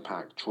ace in the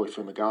pack. Troy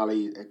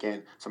Fumagalli,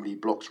 again, somebody who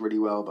blocks really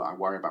well, but I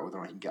worry about whether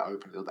or not he can get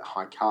open, a little bit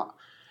high cut.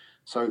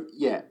 So,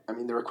 yeah, I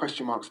mean, there are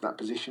question marks in that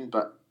position,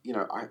 but,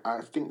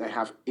 I think they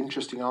have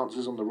interesting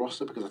answers on the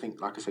roster because I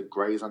think, like I said,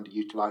 Gray is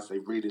underutilized. They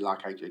really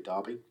like AJ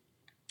Derby.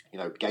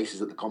 Gase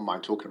is at the combine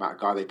talking about a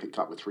guy they picked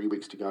up with 3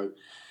 weeks to go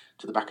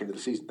to the back end of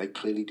the season. They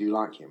clearly do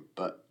like him,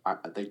 but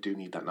they do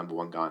need that number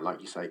one guy. And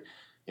like you say,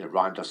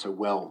 Ryan does so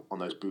well on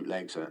those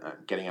bootlegs and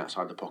getting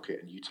outside the pocket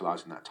and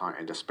utilising that tight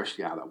end,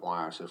 especially out of that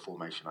YSO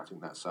formation. I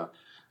think that's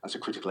a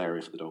critical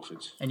area for the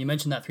Dolphins. And you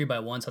mentioned that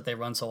 3x1s that they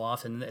run so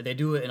often. They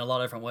do it in a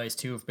lot of different ways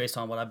too, based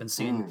on what I've been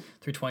seeing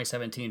through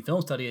 2017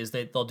 film study. Is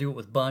they'll do it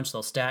with bunch,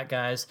 they'll stack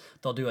guys,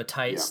 they'll do a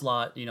tight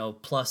slot,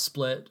 plus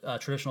split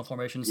traditional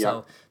formation.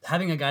 So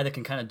having a guy that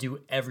can kind of do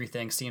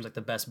everything seems like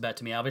the best bet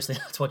to me. Obviously,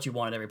 that's what you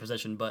want at every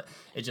position, but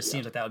it just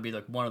seems like that would be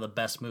like one of the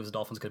best moves the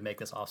Dolphins could make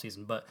this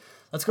offseason. But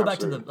let's go back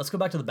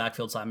to the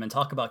backfield, Simon, and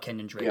talk about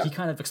Kenyon Drake. He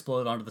kind of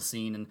exploded onto the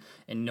scene,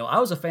 and I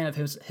was a fan of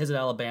his at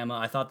Alabama.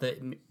 I thought that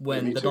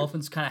when the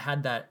Dolphins kind of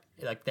had that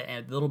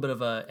the little bit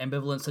of a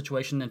ambivalent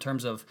situation in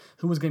terms of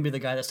who was going to be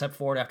the guy that stepped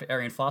forward after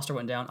Arian Foster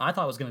went down. I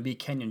thought it was going to be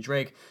Kenyon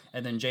Drake,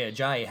 and then Jay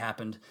Ajayi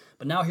happened.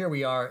 But now here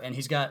we are, and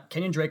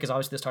Kenyon Drake is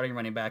obviously the starting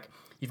running back.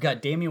 You've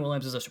got Damian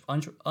Williams as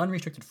an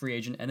unrestricted free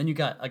agent, and then you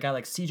got a guy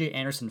like C.J.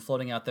 Anderson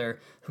floating out there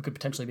who could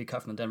potentially be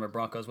cut from the Denver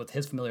Broncos with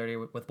his familiarity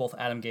with both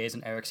Adam Gase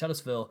and Eric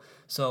Settisville.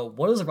 So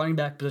what does the running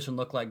back position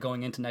look like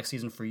going into next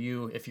season for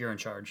you if you're in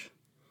charge?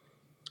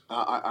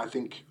 I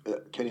think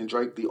Kenyon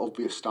Drake, the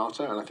obvious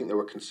starter, and I think they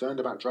were concerned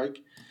about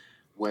Drake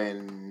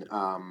when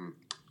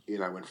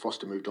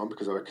Foster moved on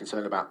because they were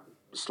concerned about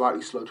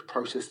slightly slow to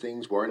process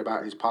things, worried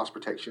about his pass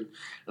protection.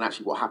 And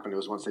actually what happened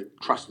was once they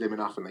trusted him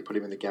enough and they put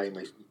him in the game,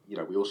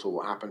 we all saw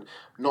what happened,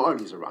 not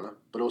only as a runner,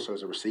 but also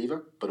as a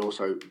receiver, but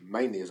also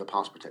mainly as a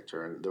pass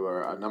protector. And there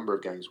were a number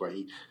of games where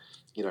he,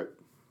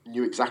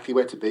 knew exactly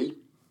where to be.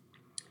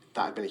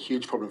 That had been a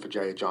huge problem for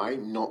Jay Ajayi,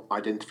 not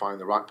identifying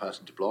the right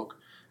person to block.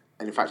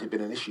 And in fact, it had been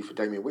an issue for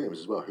Damian Williams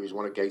as well, who's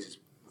one of Gaze's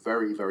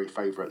very, very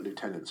favourite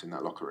lieutenants in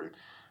that locker room.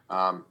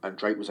 And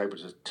Drake was able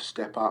to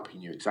step up. He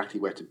knew exactly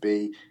where to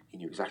be. He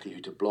knew exactly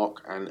who to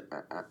block, and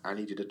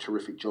he did a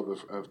terrific job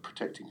of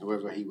protecting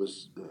whoever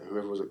was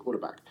at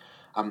quarterback.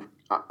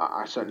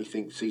 I certainly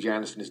think CJ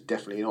Anderson is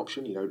definitely an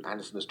option.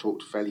 Anderson has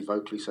talked fairly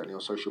vocally, certainly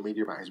on social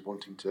media, about his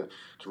wanting to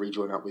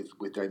rejoin up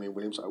with Damian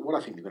Williams. What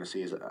I think you're going to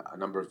see is a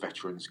number of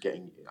veterans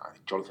getting. I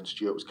think Jonathan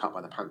Stewart was cut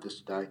by the Panthers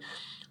today.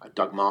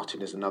 Doug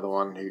Martin is another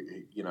one who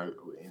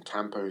in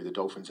Tampa, who the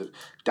Dolphins have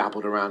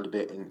dabbled around a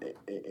bit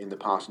in the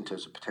past in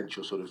terms of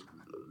potential sort of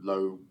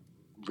low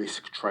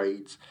risk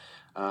trades.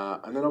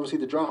 And then obviously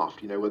the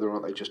draft, whether or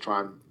not they just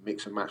try and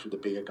mix and match with a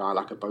bigger guy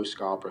like a Bo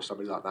Scarborough,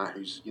 somebody like that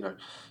who's,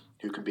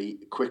 who can be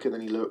quicker than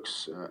he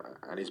looks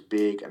and is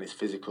big and is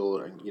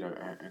physical and,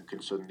 and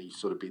can suddenly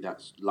sort of be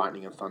that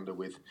lightning and thunder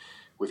with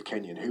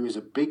Kenyon, who is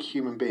a big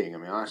human being. I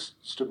mean, I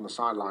stood on the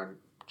sideline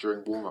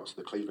during warm-ups of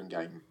the Cleveland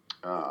game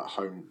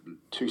home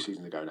 2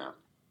 seasons ago now.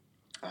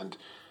 And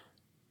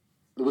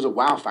there was a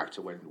wow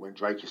factor when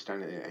Drake is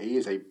standing there. He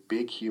is a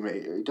big human.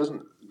 It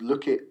doesn't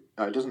look it,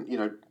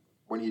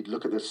 when you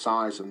look at the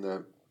size and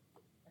the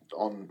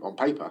on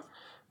paper,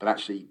 but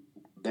actually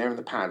there in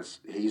the pads,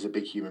 he's a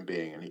big human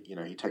being, and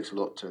he takes a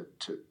lot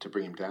to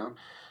bring him down.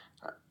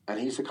 And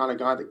he's the kind of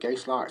guy that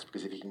Gase likes,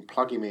 because if he can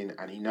plug him in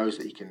and he knows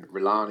that he can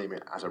rely on him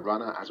as a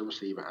runner, as a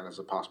receiver, and as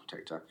a pass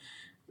protector,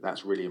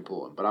 that's really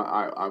important. But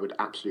I would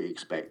absolutely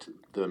expect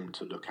them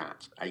to look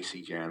at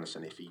ACJ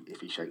Anderson if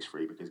he shakes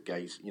free, because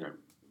Gase,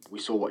 we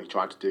saw what he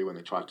tried to do when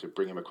they tried to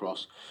bring him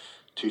across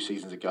 2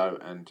 seasons ago,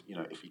 and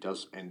if he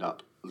does end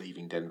up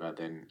leaving Denver,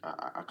 then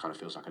it kind of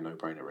feels like a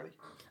no-brainer, really.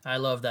 I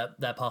love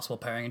that possible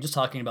pairing. And just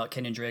talking about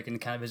Kenyon Drake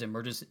and kind of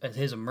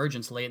his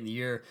emergence late in the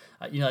year,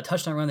 that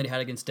touchdown run that he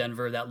had against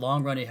Denver, that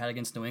long run he had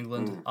against New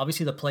England,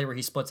 obviously the play where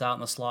he splits out in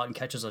the slot and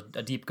catches a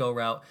deep go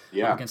route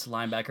against the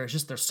linebacker. It's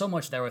just, there's so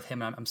much there with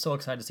him, and I'm so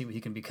excited to see what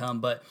he can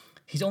become. But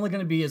he's only going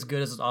to be as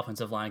good as his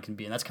offensive line can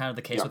be, and that's kind of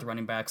the case with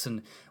running backs.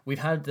 And we've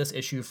had this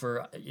issue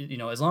for,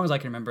 as long as I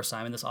can remember,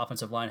 Simon, this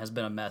offensive line has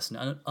been a mess,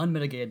 an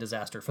unmitigated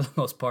disaster for the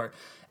most part.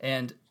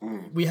 And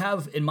we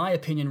have, in my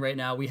opinion right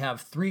now, we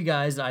have 3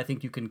 guys that I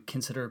think you can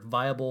consider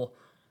viable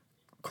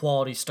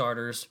quality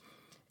starters.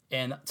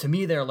 And to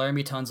me, they're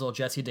Laramie Tunsil,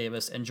 Jesse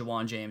Davis, and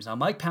Jawan James. Now,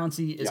 Mike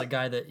Pouncey is a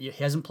guy that he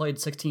hasn't played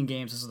 16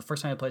 games. This is the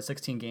first time he played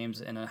 16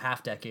 games in a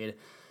half decade.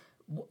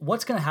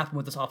 What's going to happen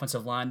with this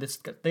offensive line?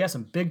 They got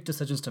some big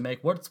decisions to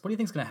make. What do you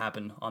think is going to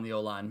happen on the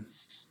O-line?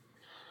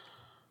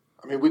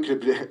 I mean,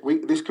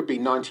 this could be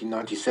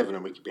 1997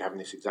 and we could be having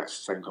this exact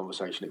same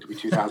conversation. It could be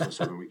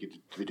 2007 we could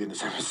be doing the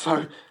same.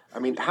 So, I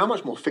mean, how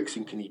much more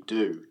fixing can you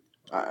do?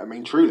 I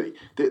mean, truly,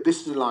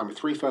 this is a line with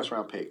 3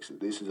 first-round picks.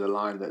 This is a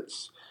line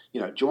that's,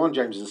 Jawan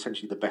James is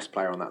essentially the best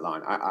player on that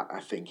line, I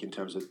think, in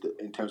terms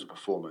of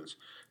performance.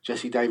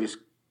 Jesse Davis,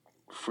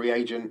 free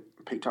agent,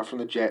 picked up from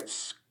the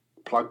Jets,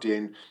 plugged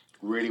in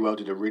really well,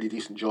 did a really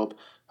decent job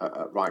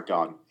at right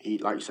guard. He,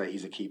 like you say,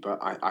 he's a keeper.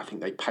 I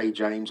think they pay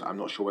James. I'm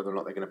not sure whether or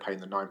not they're going to pay him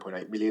the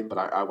 $9.8 million, but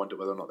I wonder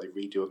whether or not they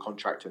redo a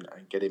contract and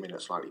get him in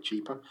at slightly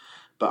cheaper.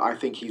 But I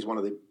think he's one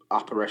of the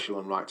upper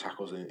echelon right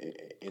tackles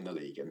in the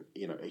league, and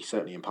he's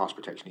certainly in pass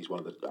protection. He's one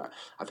of the.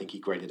 I think he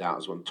graded out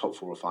as one of the top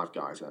 4 or 5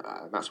 guys,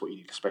 and that's what you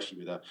need,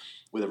 especially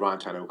with a Ryan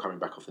Tannehill coming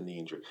back off the knee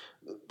injury.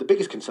 The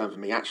biggest concern for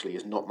me actually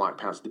is not Mike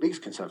Pouncey. The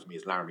biggest concern for me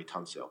is Laramie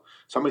Tunsil.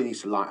 Somebody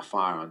needs to light a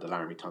fire under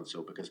Laramie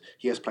Tunsil, because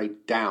he has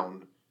played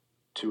down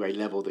to a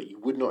level that you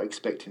would not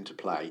expect him to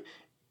play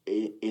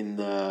in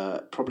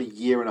the probably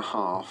year and a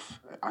half.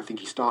 I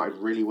think he started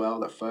really well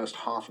that first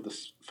half of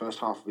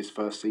his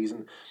first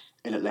season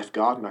in at left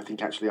guard, and I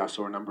think actually I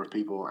saw a number of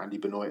people, Andy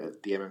Benoit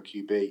at the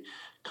MMQB, a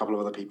couple of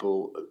other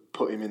people,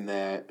 put him in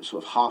their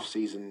sort of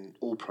half-season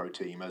All-Pro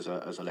team as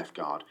a left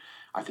guard.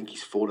 I think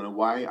he's fallen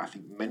away. I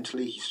think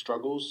mentally he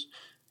struggles.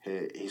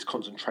 His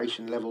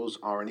concentration levels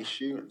are an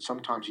issue, and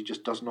sometimes he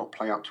just does not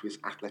play up to his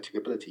athletic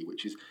ability,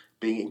 which is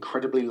being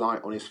incredibly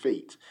light on his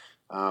feet,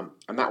 and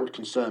that would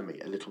concern me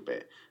a little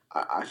bit.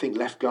 I think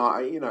left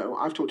guard,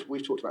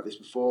 we've talked about this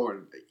before,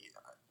 and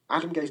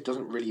Adam Gase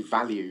doesn't really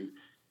value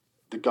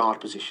the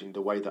guard position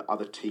the way that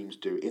other teams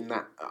do. In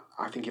that,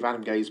 I think if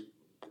Adam Gase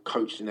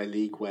coached in a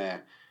league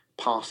where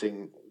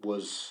passing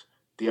was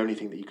the only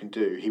thing that you can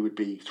do, he would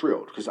be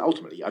thrilled, because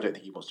ultimately I don't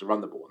think he wants to run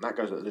the ball, and that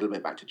goes a little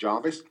bit back to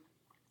Jarvis,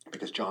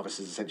 because Jarvis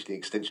is essentially an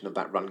extension of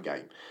that run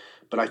game.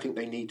 But I think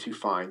they need to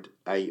find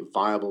a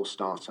viable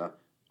starter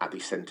at the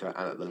centre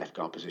and at the left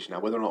guard position. Now,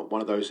 whether or not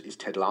one of those is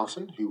Ted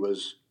Larson, who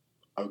was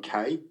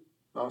okay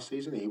last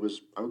season, he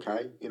was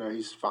okay.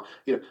 He's fine.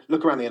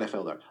 Look around the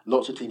NFL though.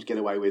 Lots of teams get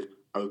away with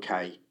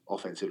okay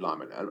offensive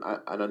linemen,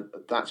 and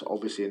that's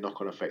obviously a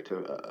knock-on effect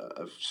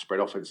of spread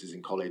offenses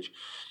in college.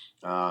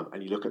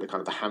 And you look at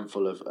the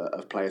handful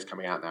of players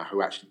coming out now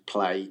who actually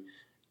play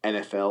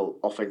NFL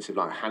offensive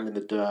line, hand in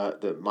the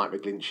dirt, the Mike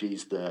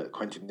McGlinchey's, the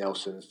Quentin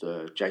Nelsons,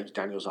 the James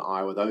Daniels at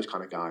Iowa, those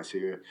kind of guys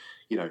who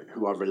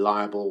are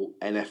reliable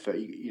NFL.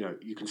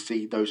 You can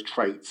see those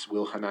traits.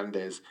 Will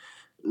Hernandez,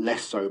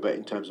 less so, but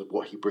in terms of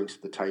what he brings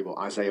to the table.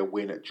 Isaiah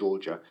Wynn at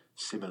Georgia,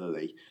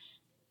 similarly.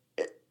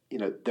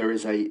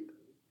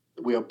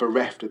 We are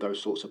bereft of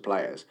those sorts of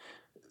players.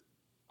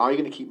 Are you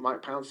going to keep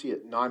Mike Pouncey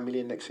at $9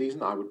 million next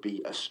season? I would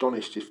be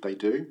astonished if they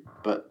do,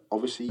 but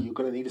obviously you're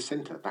going to need a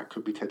centre. That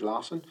could be Ted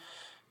Larson.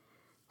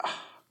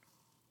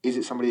 Is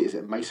it somebody? Is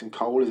it Mason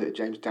Cole? Is it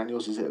James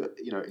Daniels? Is it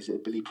a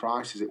Billy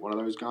Price? Is it one of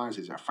those guys?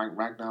 Is it a Frank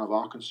Ragnow of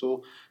Arkansas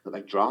that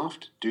they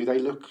draft? Do they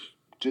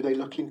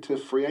look into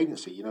free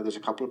agency? There's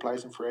a couple of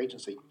players in free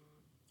agency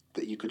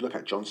that you could look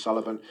at. John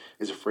Sullivan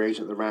is a free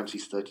agent at the Rams.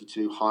 He's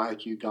 32, high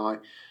IQ guy.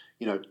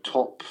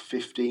 Top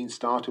 15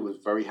 starter, was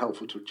very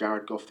helpful to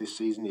Jared Goff this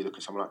season. You look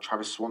at someone like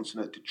Travis Swanson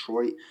at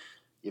Detroit.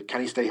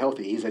 Can he stay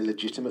healthy? He's a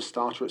legitimate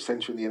starter at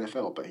center in the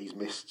NFL, but he's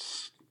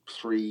missed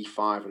 3,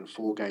 5, and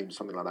 4 games,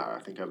 something like that, I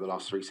think, over the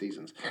last 3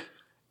 seasons.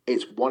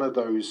 It's one of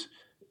those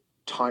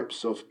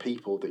types of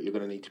people that you're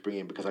going to need to bring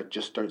in, because I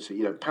just don't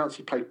see,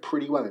 Pouncey played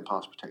pretty well in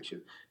pass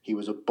protection. He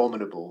was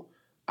abominable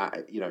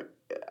at,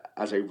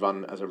 as a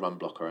run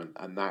blocker,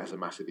 and that is a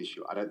massive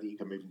issue. I don't think you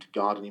can move him to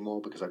guard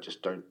anymore, because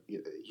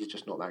he's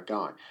just not that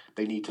guy.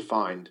 They need to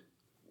find,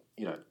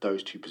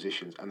 those 2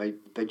 positions, and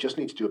they just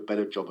need to do a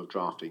better job of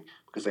drafting,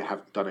 because they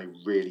have done a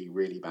really,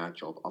 really bad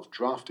job of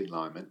drafting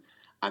linemen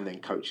and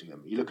then coaching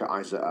them. You look at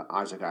Isaac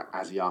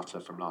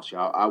Asiata from last year.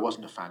 I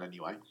wasn't a fan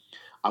anyway.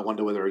 I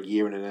wonder whether a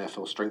year in an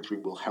NFL strength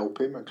room will help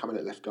him and come in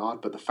at left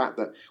guard. But the fact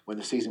that when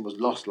the season was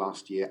lost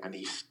last year and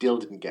he still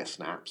didn't get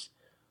snaps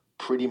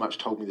pretty much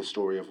told me the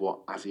story of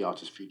what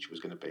Asiata's future was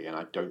going to be. And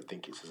I don't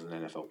think it's as an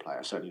NFL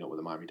player, certainly not with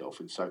the Miami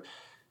Dolphins. So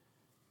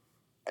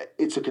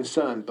it's a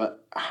concern,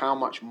 but how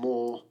much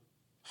more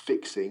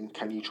fixing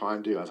can you try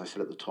and do? As I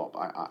said at the top,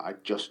 I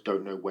just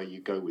don't know where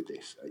you go with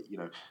this.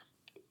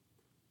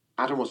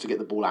 Adam wants to get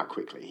the ball out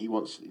quickly.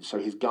 So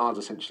his guards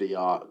essentially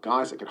are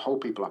guys that can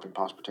hold people up in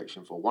pass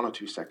protection for 1 or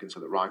 2 seconds so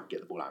that Ryan can get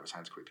the ball out of his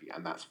hands quickly,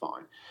 and that's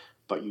fine.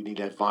 But you need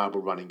a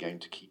viable running game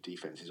to keep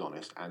defenses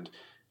honest. And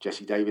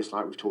Jesse Davis,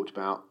 like we've talked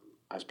about,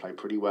 has played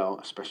pretty well,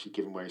 especially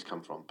given where he's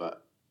come from.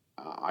 But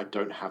I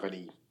don't have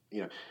any,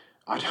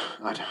 I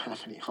don't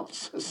have any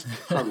answers.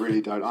 I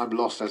really don't. I'm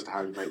lost as to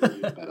how you make the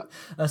unit better.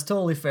 That's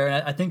totally fair.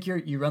 And I think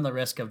you run the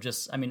risk of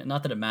just,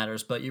 not that it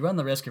matters, but you run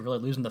the risk of really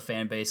losing the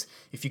fan base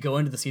if you go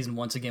into the season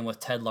once again with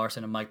Ted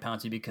Larson and Mike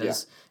Pouncey,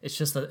 because it's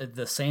just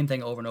the same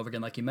thing over and over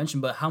again, like you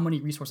mentioned. But how many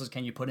resources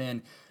can you put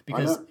in?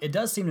 Because it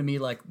does seem to me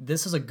like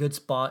this is a good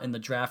spot in the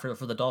draft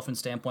for the Dolphins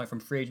standpoint, from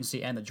free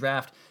agency and the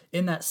draft,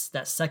 in that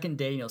second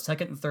day,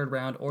 second and third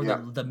round, or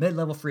the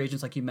mid-level free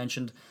agents like you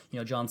mentioned,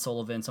 John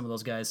Sullivan, some of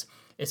those guys.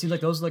 It seems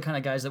like those are the kind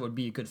of guys that would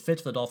be a good fit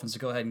for the Dolphins to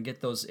go ahead and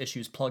get those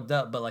issues plugged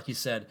up. But like you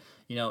said,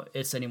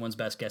 it's anyone's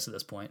best guess at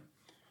this point.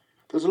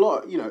 There's a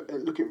lot,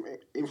 looking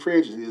in free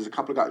agency, there's a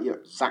couple of guys,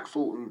 Zach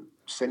Fulton,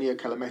 Senio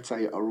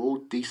Calamete are all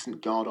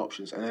decent guard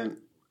options. And then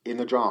in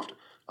the draft,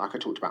 like I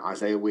talked about,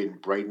 Isaiah Wynn,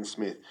 Braden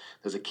Smith.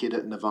 There's a kid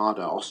at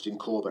Nevada, Austin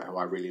Corbett, who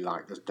I really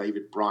like. There's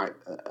David Bright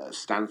at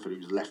Stanford,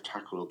 who's left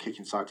tackle or kick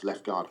inside to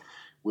left guard.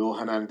 Will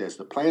Hernandez.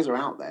 The players are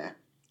out there.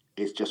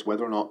 It's just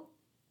whether or not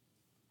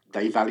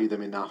they value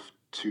them enough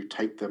to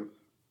take them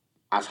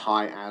as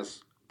high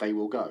as they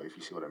will go, if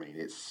you see what I mean.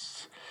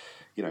 It's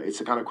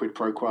a kind of quid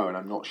pro quo, and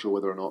I'm not sure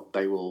whether or not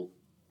they will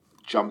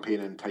jump in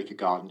and take a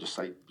guard and just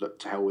say, look,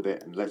 to hell with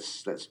it, and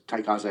let's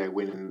take Isaiah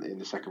Wynn in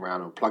the second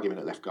round and plug him in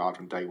at left guard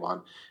from day one,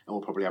 and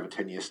we'll probably have a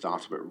 10-year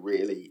starter. But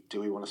really, do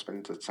we want to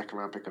spend a second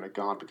round pick on a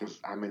guard? Because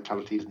our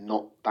mentality is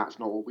that's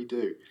not what we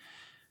do.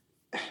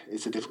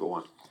 It's a difficult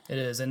one. It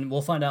is, and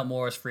we'll find out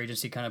more as free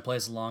agency kind of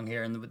plays along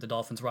here and the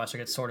Dolphins roster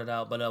gets sorted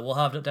out. But we'll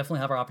definitely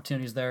have our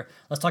opportunities there.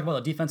 Let's talk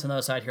about the defense on the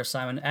other side here,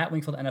 Simon. At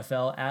Wingfield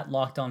NFL, at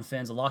Locked On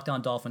Fins, the Locked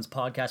On Dolphins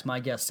podcast. My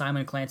guest,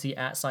 Simon Clancy,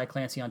 at Cy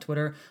Clancy on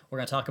Twitter. We're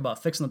going to talk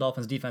about fixing the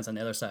Dolphins defense on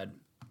the other side.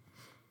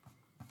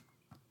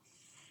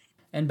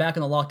 And back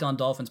in the Locked On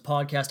Dolphins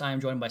podcast, I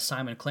am joined by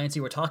Simon Clancy.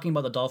 We're talking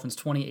about the Dolphins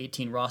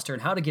 2018 roster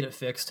and how to get it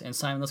fixed. And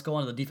Simon, let's go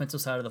on to the defensive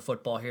side of the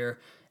football here.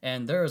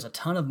 And there is a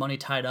ton of money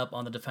tied up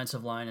on the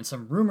defensive line and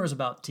some rumors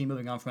about the team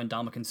moving on from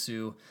Ndamukong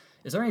Suh.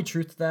 Is there any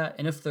truth to that?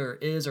 And if there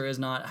is or is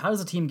not, how does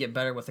the team get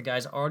better with the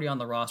guys already on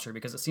the roster?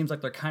 Because it seems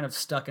like they're kind of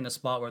stuck in a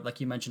spot where,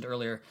 like you mentioned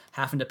earlier,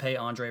 having to pay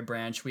Andre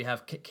Branch. We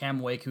have Cam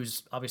Wake,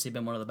 who's obviously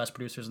been one of the best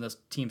producers in this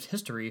team's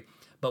history.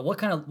 But what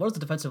does the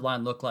defensive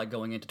line look like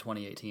going into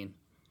 2018?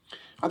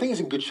 I think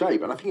it's in good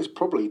shape, and I think it's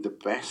probably the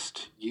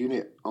best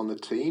unit on the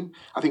team.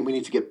 I think we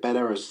need to get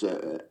better as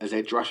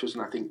edge rushers,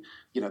 and I think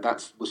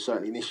that was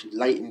certainly an issue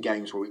late in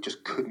games where we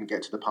just couldn't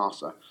get to the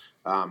passer.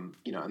 And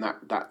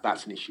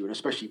that's an issue, and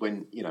especially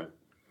when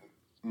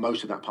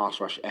most of that pass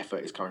rush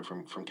effort is coming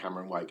from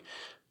Cameron Wake.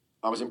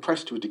 I was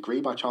impressed to a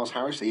degree by Charles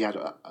Harris. He had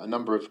a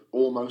number of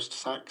almost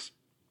sacks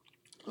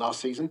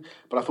last season,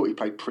 but I thought he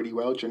played pretty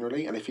well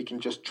generally. And if he can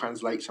just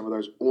translate some of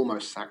those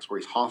almost sacks where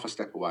he's half a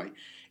step away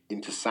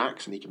into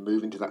sacks, and he can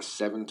move into that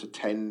 7 to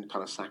 10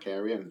 kind of sack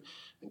area. And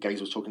Gaze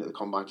was talking at the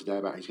combine today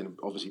about he's going to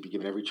obviously be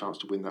given every chance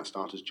to win that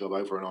starter's job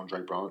over an Andre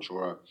Branch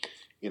or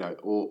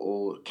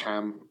or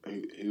Cam,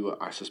 who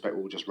I suspect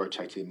will just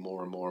rotate in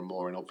more and more and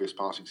more in obvious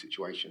passing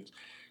situations.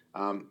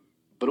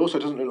 But also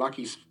it doesn't look like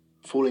he's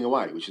falling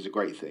away, which is a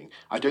great thing.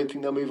 I don't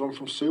think they'll move on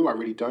from Suh. I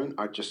really don't.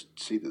 I just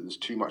see that there's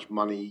too much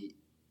money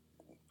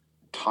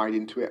tied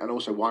into it. And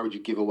also, why would you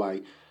give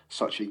away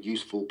such a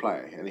useful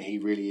player? And he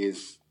really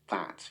is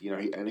that.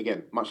 And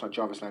again, much like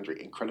Jarvis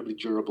Landry, incredibly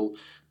durable,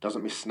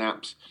 doesn't miss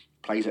snaps,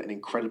 plays at an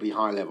incredibly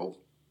high level.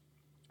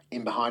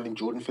 in behind him,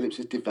 Jordan Phillips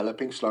is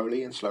developing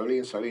slowly and slowly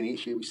and slowly. And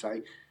each year we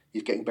say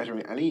he's getting better,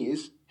 and he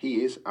is.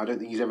 He is. I don't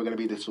think he's ever going to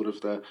be the sort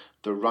of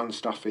the run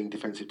stuffing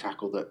defensive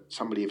tackle that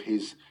somebody of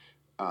his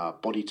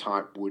body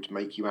type would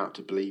make you out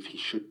to believe he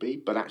should be.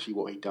 But actually,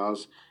 what he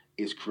does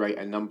is create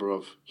a number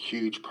of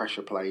huge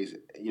pressure plays.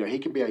 You know, he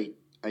can be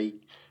a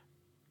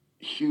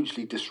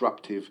hugely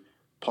disruptive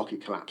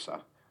pocket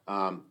collapser,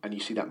 and you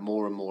see that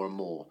more and more and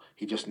more.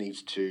 He just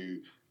needs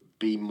to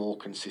be more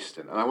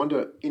consistent. And I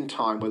wonder in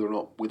time whether or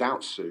not,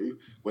 without Sue,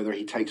 whether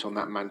he takes on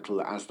that mantle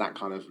as that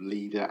kind of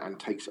leader and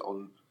takes it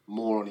on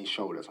more on his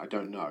shoulders. I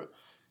don't know.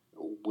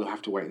 We'll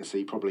have to wait and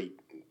see, probably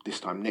this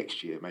time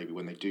next year, maybe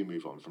when they do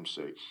move on from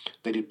Sue.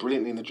 They did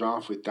brilliantly in the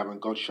draft with Davon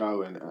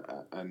Godchaux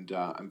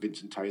and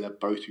Vincent Taylor,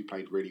 both who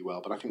played really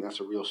well. But I think that's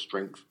a real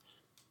strength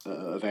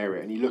of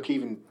area. And you look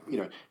even,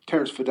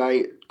 Terence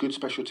Fede, good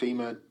special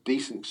teamer,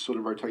 decent sort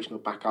of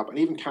rotational backup, and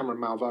even Cameron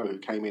Malveaux, who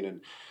came in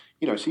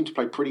and, seemed to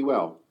play pretty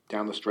well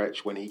down the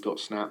stretch when he got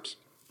snaps.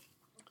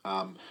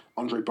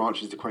 Andre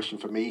Branch is the question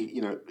for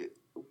me.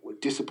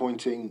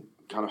 Disappointing,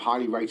 kind of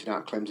highly rated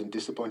out Clemson,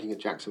 disappointing at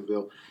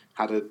Jacksonville,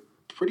 had a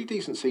pretty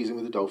decent season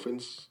with the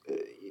Dolphins,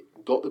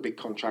 got the big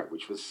contract,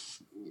 which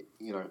was,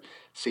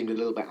 seemed a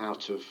little bit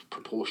out of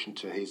proportion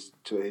to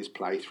his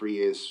play. 3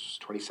 years,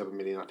 $27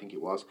 million, I think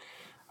it was.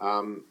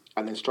 And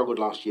then struggled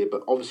last year,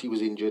 but obviously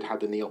was injured, had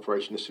the knee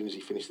operation as soon as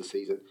he finished the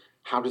season.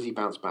 How does he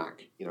bounce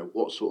back?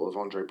 What sort of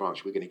Andre Branch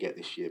are we going to get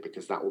this year?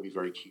 Because that will be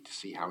very key to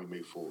see how we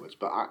move forwards.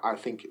 But I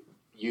think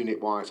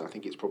unit-wise, I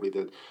think it's probably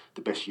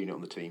the best unit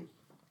on the team.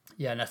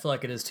 Yeah, and I feel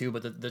like it is too,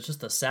 but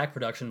just the sack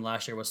production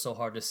last year was so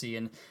hard to see.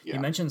 And you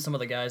mentioned some of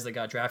the guys that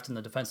got drafted in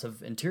the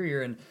defensive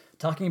interior, and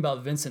talking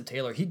about Vincent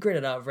Taylor, he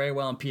graded out very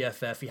well in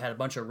PFF. He had a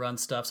bunch of run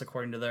stuffs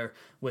according to their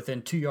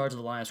within 2 yards of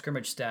the line of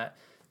scrimmage stat,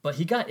 but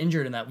he got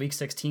injured in that Week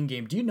 16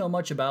 game. Do you know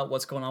much about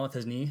what's going on with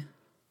his knee?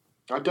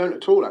 I don't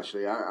at all,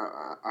 actually.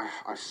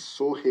 I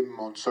saw him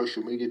on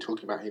social media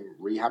talking about him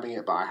rehabbing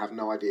it, but I have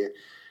no idea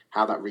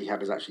how that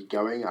rehab is actually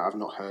going. I've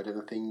not heard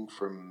anything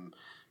from...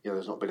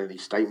 there's not been any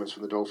statements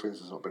from the Dolphins.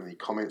 There's not been any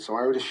comments. So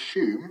I would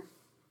assume,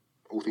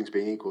 all things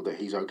being equal, that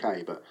he's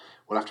okay. But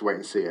we'll have to wait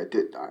and see. I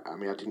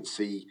didn't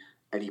see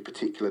any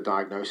particular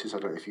diagnosis. I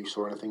don't know if you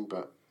saw anything,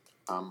 but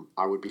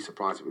I would be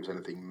surprised if it was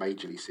anything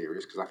majorly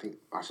serious, because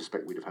I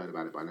suspect we'd have heard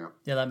about it by now.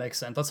 Yeah, that makes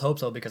sense. Let's hope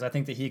so, because I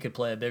think that he could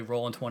play a big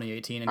role in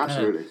 2018 and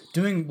Absolutely. kind of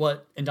doing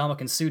what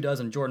Ndamukong Suh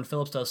does and Jordan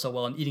Phillips does so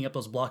well, and eating up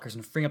those blockers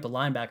and freeing up the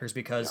linebackers,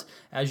 because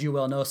as you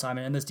well know,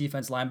 Simon, in this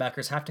defense,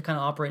 linebackers have to kind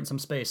of operate in some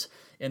space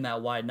in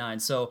that wide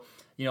nine. So,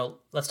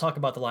 let's talk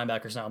about the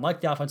linebackers now. And like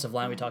the offensive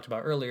line we talked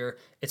about earlier,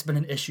 it's been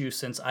an issue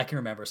since I can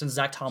remember. Since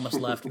Zach Thomas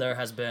left, there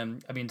has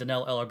been,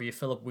 Donnell Ellerbe,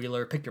 Philip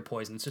Wheeler, pick your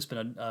poison. It's just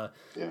been a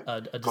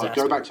disaster.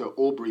 Go back to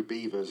Aubrey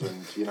Beavers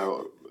and,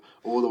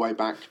 all the way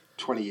back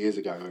 20 years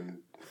ago, and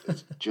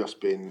it's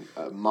just been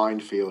a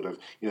minefield of,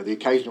 the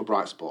occasional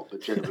bright spot,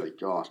 but generally,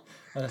 God,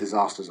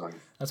 disaster zone.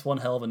 That's one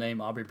hell of a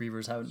name, Aubrey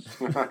Beavers.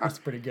 That's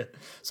pretty good.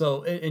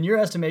 So, in your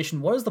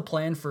estimation, what is the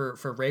plan for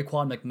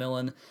Raekwon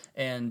McMillan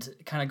and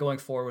kind of going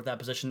forward with that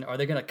position? Are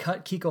they going to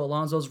cut Kiko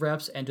Alonso's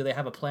reps, and do they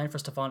have a plan for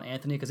Stephon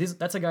Anthony? Because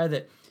that's a guy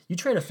that you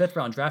trade a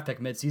 5th-round draft pick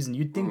midseason.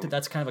 You'd think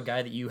that's kind of a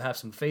guy that you have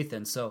some faith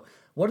in. So,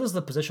 what does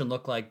the position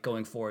look like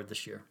going forward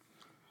this year?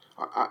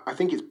 I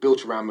think it's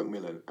built around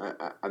McMillan,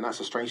 and that's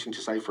a strange thing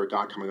to say for a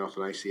guy coming off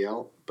an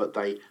ACL, but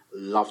they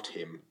loved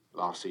him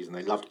last season.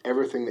 They loved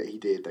everything that he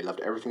did. They loved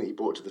everything that he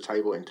brought to the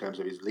table in terms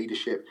of his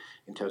leadership,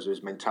 in terms of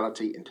his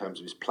mentality, in terms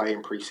of his play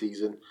in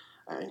preseason,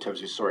 in terms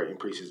of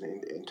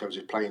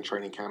his play in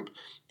training camp.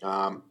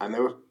 And they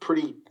were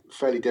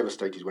fairly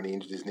devastated when he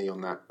injured his knee on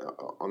that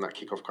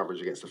kickoff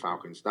coverage against the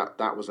Falcons.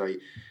 That was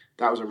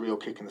a real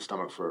kick in the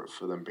stomach for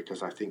them,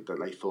 because I think that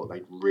they thought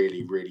they'd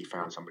really, really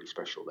found somebody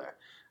special there.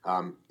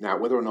 Now,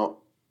 whether or not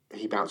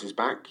he bounces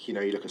back, you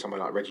look at someone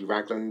like Reggie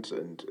Ragland,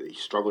 and he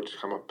struggled to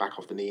come back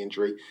off the knee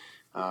injury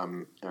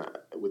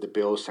with the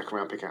Bills,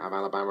 2nd-round pick out of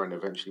Alabama, and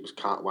eventually was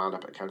wound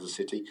up at Kansas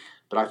City.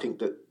 But I think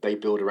that they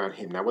build around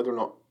him. Now, whether or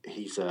not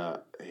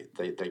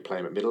they play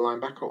him at middle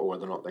linebacker, or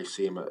whether or not they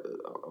see him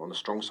on the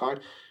strong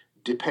side,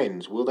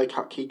 depends. Will they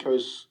cut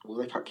Kiko's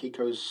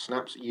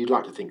snaps? You'd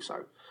like to think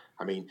so.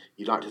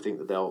 You'd like to think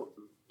that they'll,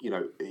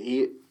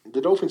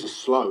 the Dolphins are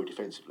slow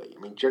defensively.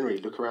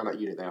 Generally, look around that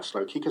unit, they are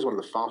slow. Kiko's one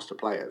of the faster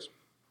players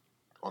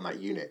on that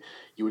unit.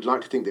 You would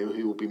like to think that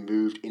he will be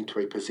moved into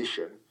a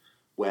position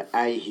where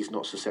he's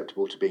not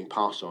susceptible to being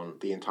passed on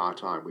the entire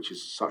time, which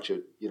is such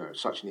an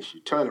issue.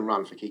 Turn and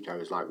run for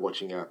Kiko is like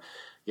watching a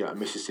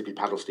Mississippi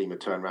paddle steamer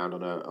turn around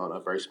on a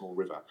very small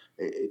river.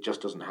 It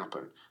just doesn't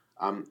happen.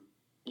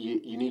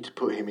 You need to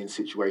put him in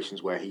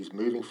situations where he's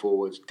moving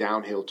forwards,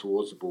 downhill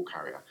towards the ball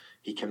carrier.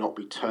 He cannot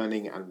be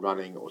turning and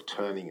running or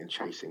turning and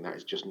chasing. That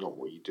is just not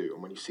what you do.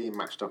 And when you see him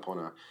matched up on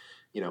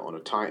a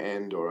tight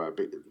end or a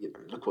big,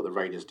 look what the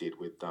Raiders did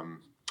with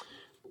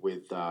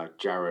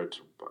Jared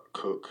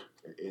Cook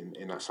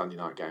in that Sunday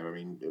night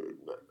game.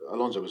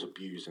 Alonso was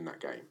abused in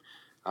that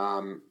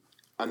game.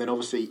 then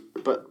obviously,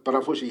 but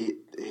unfortunately,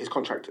 his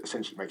contract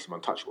essentially makes him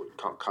untouchable. You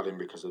can't cut him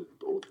because of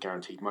all the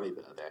guaranteed money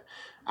that are there.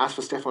 As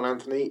for Stefan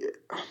Anthony,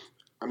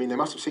 I mean, they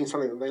must have seen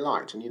something that they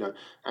liked. And,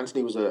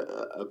 Anthony was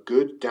a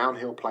good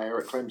downhill player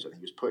at Clemson.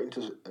 He was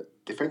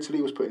defensively,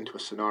 he was put into a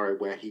scenario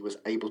where he was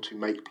able to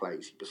make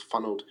plays. He was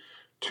funneled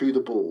to the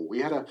ball. We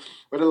had a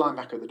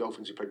linebacker at the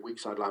Dolphins who played weak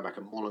side linebacker,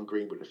 Marlon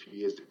Greenwood, a few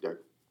years ago,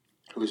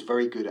 who was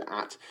very good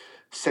at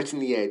setting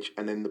the edge,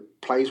 and then the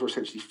plays were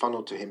essentially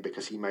funneled to him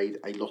because he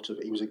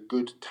was a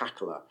good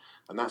tackler.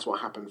 And that's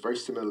what happened very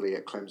similarly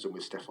at Clemson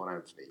with Stefan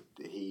Anthony.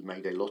 He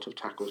made a lot of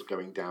tackles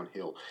going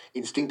downhill.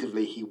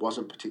 Instinctively, he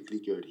wasn't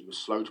particularly good. He was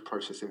slow to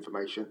process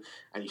information,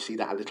 and you see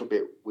that a little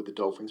bit with the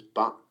Dolphins,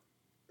 but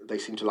they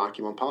seem to like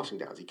him on passing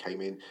downs. He came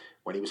in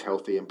when he was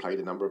healthy and played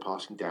a number of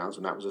passing downs,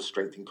 and that was a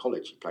strength in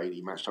college.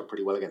 He matched up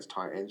pretty well against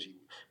tight ends.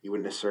 You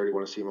wouldn't necessarily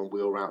want to see him on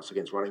wheel routes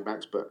against running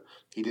backs, but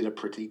he did a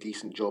pretty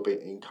decent job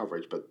in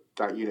coverage. But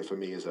that unit for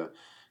me is a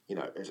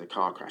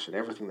car crash, and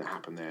everything that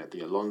happened there,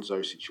 the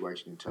Alonzo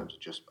situation in terms of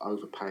just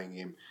overpaying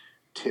him,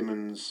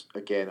 Timmons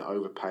again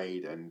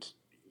overpaid and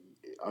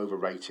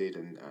overrated,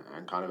 and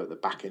kind of at the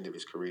back end of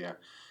his career.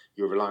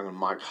 You're relying on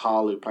Mike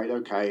Hull, who played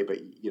okay, but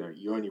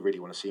you only really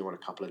want to see him on a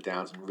couple of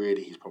downs, and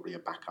really he's probably a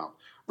backup.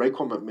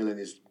 Raekwon McMillan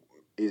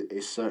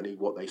is certainly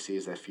what they see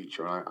as their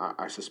future. And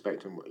I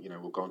suspect, and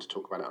we'll go on to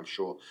talk about it, I'm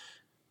sure,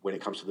 when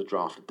it comes to the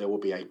draft, there will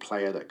be a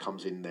player that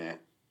comes in there,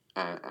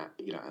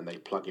 and they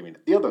plug him in.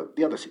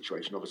 The other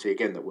situation, obviously,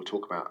 again that we'll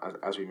talk about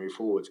as we move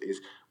forwards,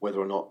 is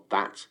whether or not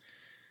that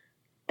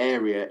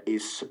area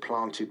is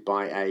supplanted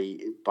by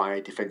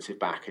a defensive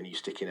back, and you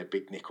stick in a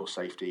big nickel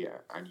safety,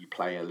 and you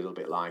play a little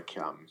bit like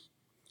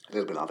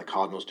the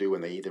Cardinals do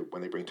when they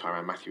bring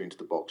Tyrann Mathieu into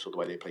the box, or the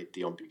way they played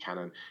Deion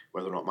Buchanan.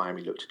 Whether or not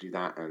Miami look to do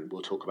that, and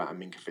we'll talk about a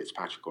Minkah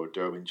Fitzpatrick or a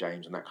Derwin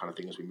James and that kind of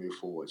thing as we move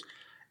forwards.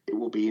 It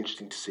will be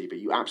interesting to see, but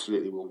you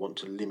absolutely will want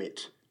to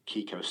limit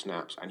Kiko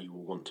snaps, and you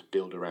will want to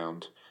build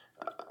around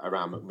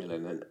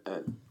McMillan.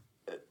 And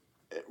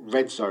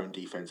red zone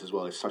defense as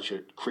well is such a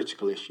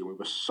critical issue. We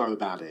were so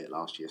bad at it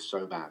last year,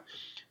 so bad.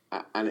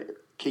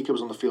 Kiko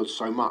was on the field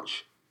so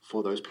much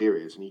for those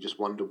periods, and you just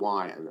wonder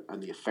why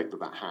and the effect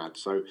that had.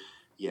 So,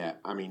 yeah,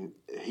 I mean,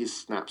 his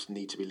snaps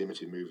need to be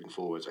limited moving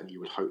forwards, and you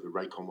would hope that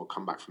Raekwon will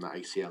come back from that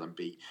ACL and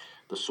be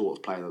the sort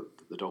of player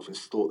that the Dolphins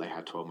thought they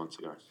had 12 months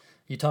ago.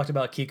 You talked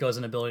about Kiko's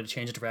inability to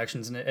change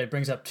directions, and it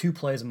brings up two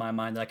plays in my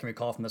mind that I can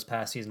recall from this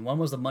past season. One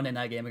was the Monday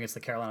night game against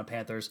the Carolina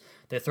Panthers.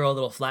 They throw a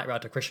little flat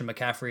route to Christian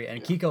McCaffrey,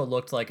 and Kiko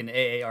looked like an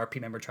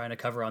AARP member trying to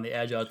cover on the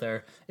edge out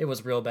there. It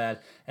was real bad.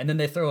 And then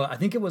they throw, I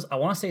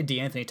want to say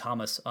DeAnthony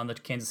Thomas on the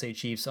Kansas City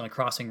Chiefs on a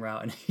crossing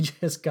route, and he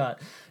just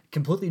got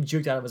completely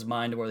juked out of his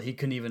mind where he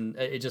couldn't even,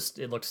 it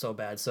looked so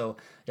bad. So,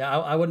 yeah,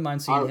 I wouldn't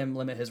mind seeing him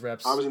limit his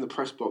reps. I was in the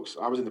press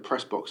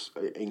box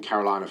in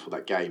Carolina for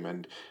that game,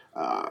 and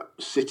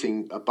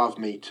sitting above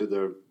me to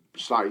the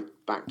slightly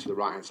back to the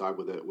right hand side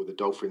were the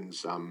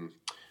Dolphins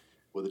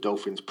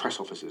press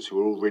officers, who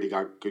were all really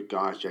good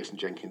guys, Jason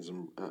Jenkins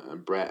and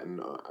Brett and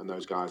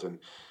those guys, and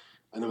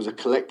there was a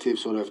collective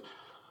sort of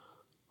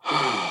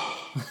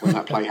when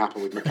that play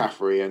happened with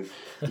McCaffrey, and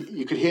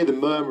you could hear the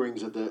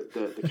murmurings of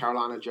the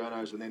Carolina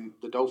journos, and then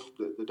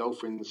the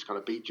Dolphins kind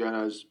of beat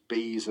journos,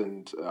 Bees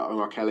and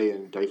Omar Kelly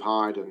and Dave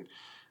Hyde,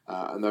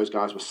 and those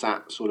guys were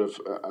sat sort of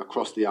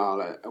across the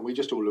aisle, and we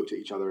just all looked at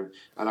each other,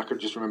 and I could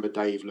just remember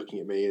Dave looking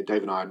at me, and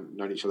Dave and I had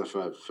known each other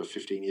for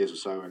 15 years or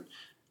so, and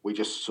we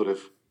just sort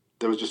of,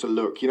 there was just a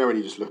look, when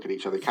you just look at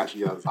each other, catch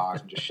each other's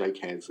eyes and just shake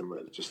hands, and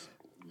just,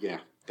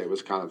 it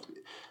was kind of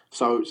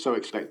so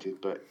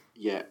expected, but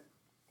yeah,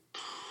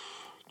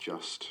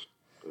 just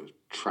a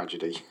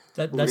tragedy.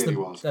 That's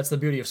the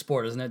beauty of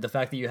sport, isn't it? The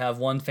fact that you have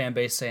one fan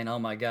base saying, "Oh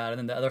my God," and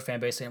then the other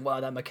fan base saying, "Wow,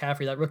 that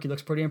McCaffrey, that rookie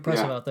looks pretty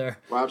impressive out there."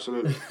 Well,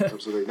 absolutely.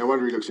 No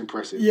wonder he looks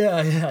impressive.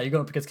 Yeah. You're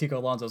going up against Kiko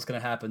Alonso, it's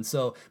going to happen.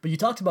 So, but you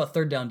talked about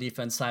third down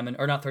defense, Simon,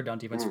 or not third down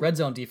defense, red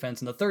zone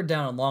defense, and the third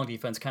down and long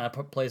defense kind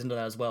of plays into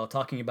that as well.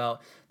 Talking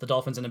about the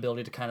Dolphins'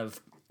 inability to kind of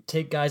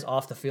take guys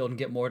off the field and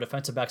get more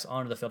defensive backs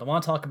onto the field. I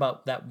want to talk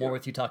about that more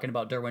with you, talking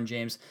about Derwin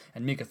James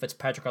and Minkah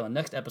Fitzpatrick on the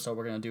next episode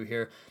we're going to do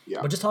here.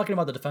 Yeah. But just talking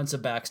about the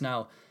defensive backs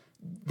now,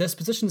 this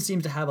position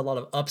seems to have a lot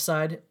of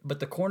upside, but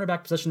the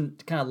cornerback position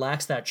kind of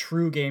lacks that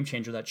true game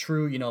changer, that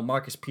true,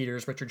 Marcus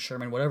Peters, Richard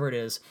Sherman, whatever it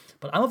is.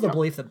 But I'm of the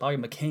belief that Bobby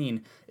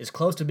McCain is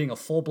close to being a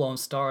full-blown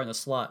star in the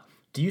slot.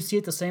 Do you see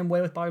it the same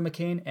way with Bobby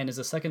McCain? And is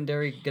the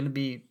secondary going to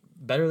be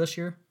better this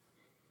year?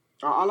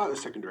 I like the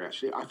secondary,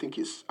 actually. I think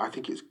it's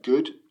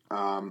good.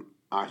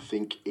 I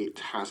think it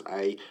has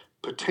a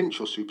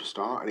potential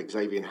superstar in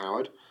Xavier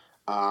Howard,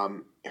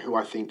 who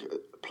I think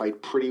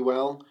played pretty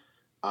well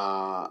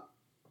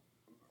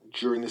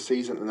during the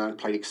season and then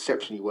played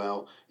exceptionally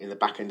well in the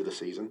back end of the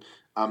season.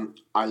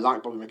 I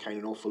like Bobby McCain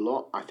an awful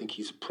lot. I think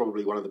he's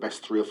probably one of the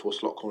best 3 or 4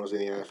 slot corners in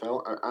the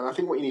NFL. And I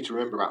think what you need to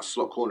remember about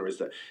slot corner is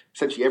that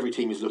essentially every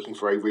team is looking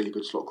for a really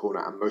good slot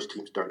corner, and most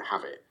teams don't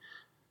have it.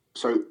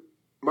 So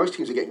most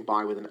teams are getting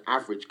by with an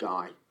average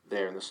guy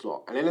there in the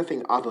slot, and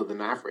anything other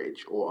than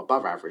average or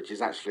above average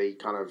is actually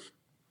kind of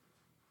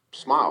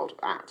smiled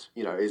at,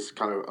 is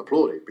kind of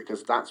applauded,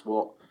 because that's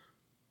what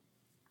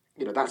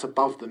that's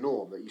above the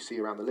norm that you see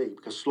around the league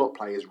because slot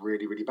play is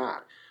really, really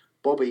bad.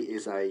 Bobby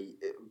is a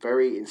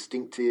very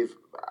instinctive.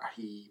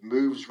 He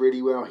moves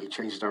really well. He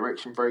changes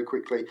direction very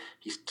quickly.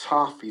 He's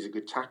tough. He's a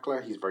good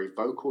tackler. He's very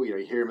vocal. You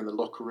hear him in the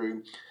locker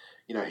room.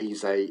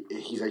 He's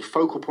a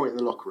focal point in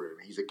the locker room.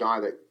 He's a guy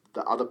that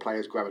other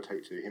players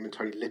gravitate to. Him and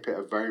Tony Lippett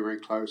are very, very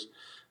close.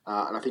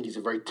 And I think he's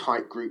a very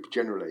tight group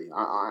generally.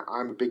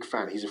 I'm a big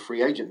fan. He's a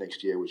free agent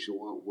next year, which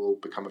will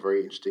become a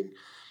very interesting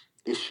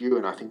issue.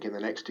 And I think in the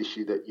next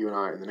issue that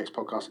in the next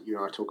podcast that you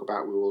and I talk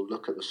about, we will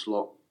look at the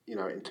slot,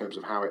 in terms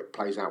of how it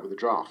plays out with the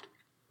draft.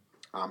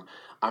 I'm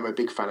a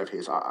big fan of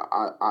his.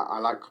 I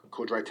like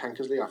Cordray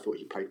Tankersley. I thought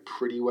he played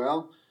pretty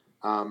well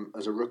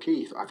as a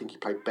rookie. I think he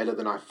played better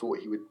than I thought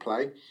he would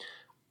play.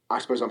 I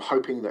suppose I'm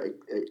hoping that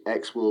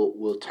X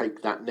will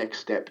take that next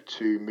step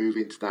to move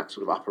into that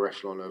sort of upper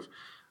echelon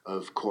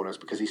of corners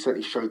because he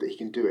certainly showed that he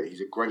can do it. He's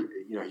a great,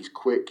 he's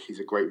quick, he's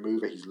a great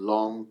mover, he's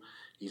long,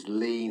 he's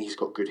lean, he's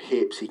got good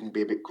hips, he can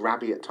be a bit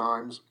grabby at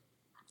times.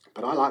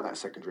 But I like that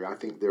secondary. I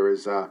think there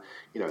is,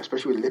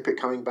 especially with Lippett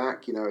coming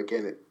back,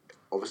 again,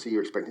 obviously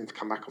you're expecting him to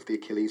come back off the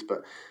Achilles,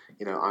 but,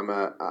 I'm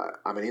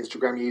an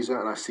Instagram user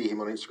and I see him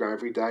on Instagram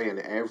every day, and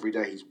every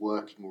day he's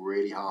working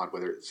really hard,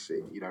 whether it's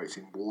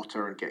in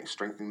water and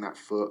strengthening that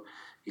foot.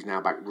 He's now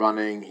back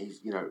running.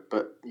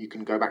 But you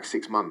can go back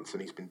 6 months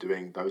and he's been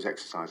doing those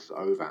exercises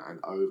over and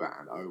over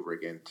and over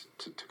again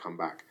to come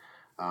back.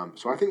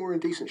 So I think we're in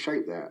decent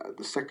shape there.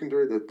 The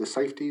secondary, the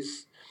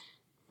safeties,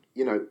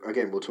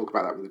 again, we'll talk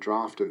about that with the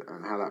draft and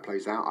how that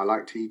plays out. I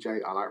like TJ,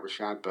 I like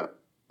Rashad, but,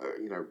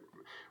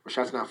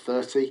 Rashad's now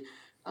 30,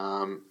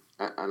 and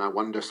I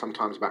wonder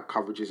sometimes about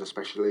coverages,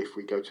 especially if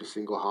we go to a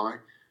single high.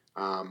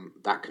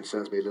 That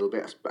concerns me a little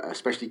bit,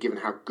 especially given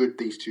how good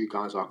these two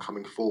guys are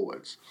coming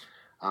forwards.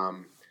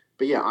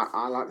 But yeah,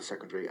 I like the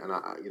secondary, and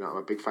I'm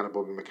a big fan of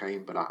Bobby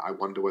McCain, but I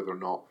wonder whether or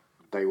not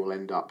they will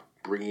end up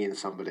bringing in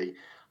somebody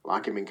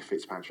like a Minkah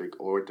Fitzpatrick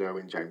or a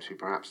Derwin James who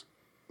perhaps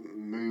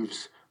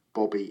moves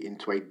Bobby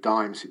into a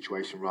dime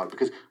situation rather,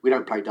 because we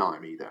don't play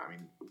dime either. I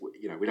mean,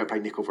 we don't play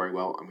nickel very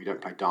well, and we don't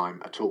play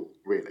dime at all,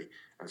 really,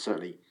 and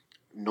certainly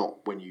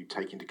not when you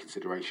take into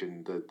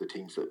consideration the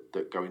teams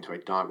that go into a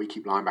dime. We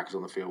keep linebackers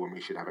on the field when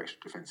we should have extra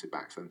defensive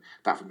backs, and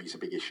that for me is a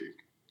big issue.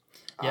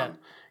 Yeah.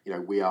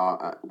 We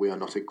are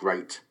not a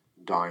great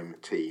dime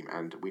team,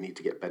 and we need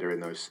to get better in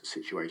those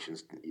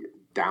situations,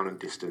 down and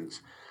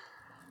distance.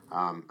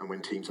 And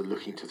when teams are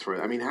looking to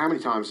throw, I mean, how many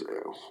times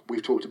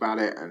we've talked about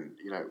it, and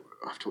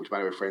I've talked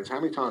about it with friends. How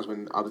many times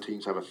when other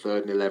teams have a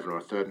 3rd and 11 or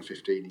a 3rd and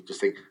 15, you just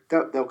think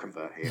they'll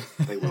convert here,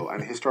 they will,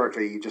 and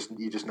historically you just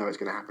know it's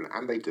going to happen,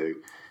 and they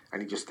do,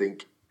 and you just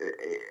think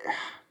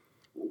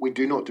we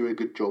do not do a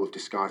good job of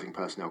disguising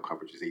personnel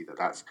coverages either.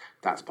 That's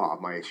part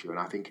of my issue, and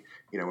I think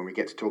when we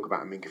get to talk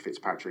about Minkah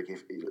Fitzpatrick,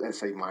 if let's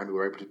say Miami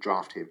were able to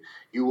draft him,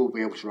 you will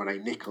be able to run a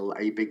nickel,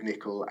 a big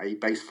nickel, a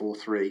base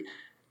 4-3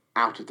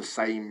 out of the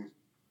same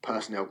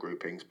personnel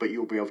groupings, but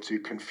you'll be able to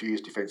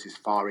confuse defenses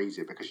far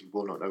easier because you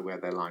will not know where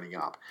they're lining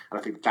up. And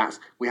I think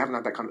we haven't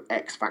had that kind of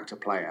X factor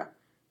player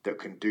that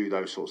can do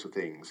those sorts of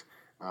things.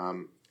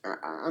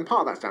 And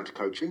part of that's down to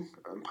coaching,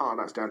 and part of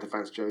that's down to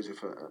Vance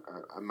Joseph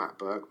and Matt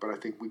Burke, but I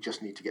think we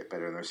just need to get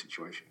better in those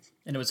situations.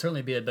 And it would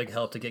certainly be a big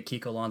help to get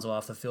Kiko Alonso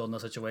off the field in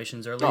those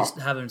situations, or at least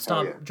have him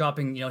stop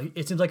dropping.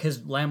 It seems like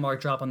his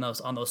landmark drop on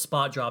those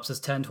spot drops is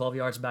 10, 12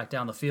 yards back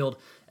down the field,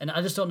 and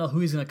I just don't know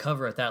who he's going to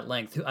cover at that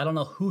length. I don't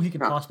know who he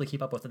could possibly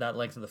keep up with at that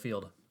length of the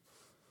field.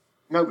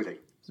 Nobody.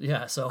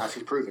 Yeah, so... As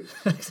he's proven.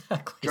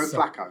 Exactly. Joe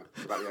Flacco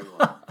is about the only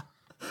one.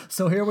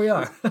 So here we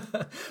are.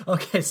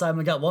 Okay,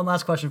 Simon, I got one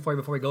last question for you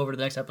before we go over to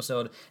the next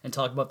episode and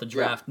talk about the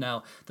draft. Yeah.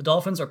 Now, the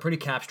Dolphins are pretty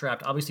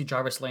cap-strapped. Obviously,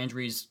 Jarvis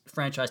Landry's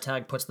franchise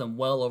tag puts them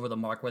well over the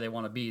mark where they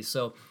want to be.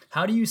 So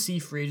how do you see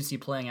free agency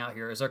playing out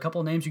here? Is there a couple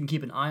of names you can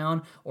keep an eye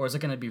on, or is it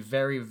going to be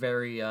very,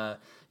 very,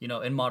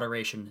 in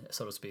moderation,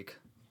 so to speak?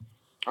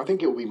 I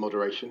think it will be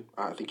moderation.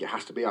 I think it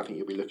has to be. I think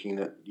you'll be looking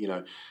at,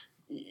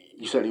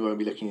 you certainly won't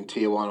be looking in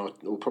tier 1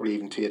 or probably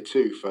even tier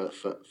 2 for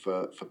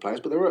players.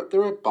 But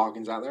there are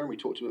bargains out there, and we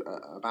talked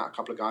about a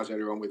couple of guys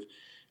earlier on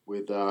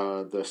with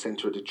the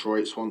centre of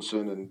Detroit,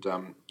 Swanson, and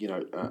John.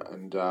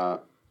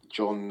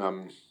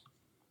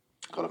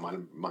 God,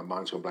 my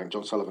mind's gone blank.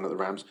 John Sullivan at the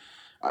Rams.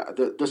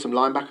 There's some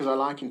linebackers I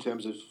like in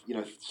terms of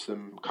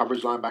some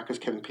coverage linebackers.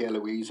 Kevin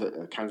Pierre-Louis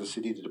at Kansas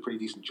City did a pretty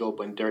decent job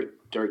when Derek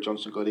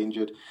Johnson got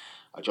injured.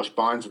 Josh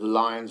Bynes of the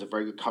Lions, a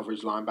very good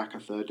coverage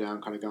linebacker, third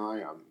down kind of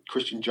guy.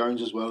 Christian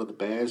Jones as well of the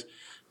Bears,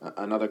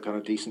 another kind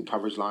of decent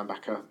coverage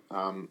linebacker.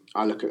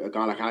 I look at a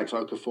guy like Alex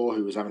Okafor,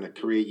 who was having a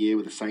career year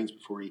with the Saints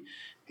before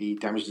he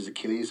damaged his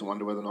Achilles. I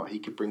wonder whether or not he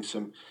could bring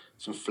some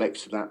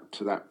flex to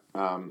that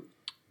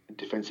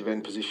defensive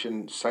end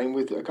position. Same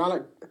with a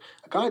guy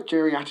like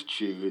Jerry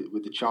Attitude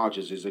with the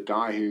Chargers, is a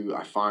guy who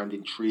I find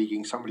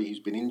intriguing. Somebody who's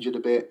been injured a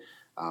bit.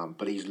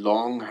 But he's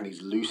long and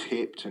he's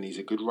loose-hipped and he's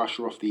a good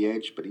rusher off the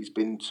edge, but he's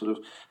been sort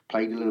of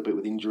played a little bit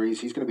with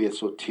injuries. He's going to be a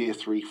sort of tier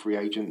 3 free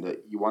agent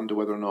that you wonder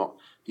whether or not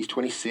he's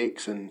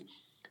 26 and,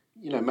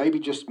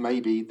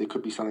 maybe there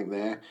could be something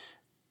there.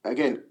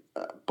 Again,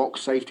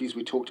 box safeties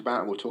we talked about,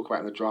 and we'll talk about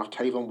in the draft.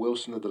 Tavon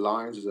Wilson of the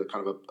Lions is a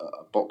kind of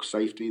a box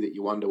safety that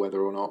you wonder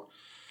whether or not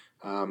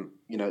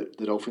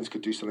the Dolphins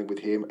could do something with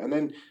him. And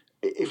then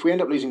if we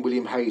end up losing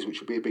William Hayes, which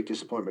would be a big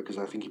disappointment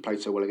because I think he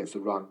played so well against the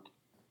run.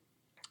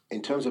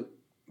 In terms of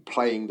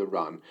playing the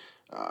run,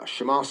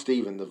 Shamar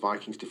Stephen, the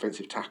Vikings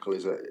defensive tackle,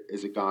 is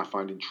a guy I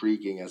find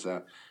intriguing as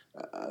a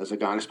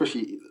guy, and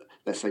especially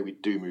let's say we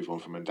do move on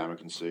from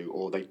Ndamukong Suh,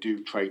 or they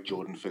do trade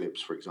Jordan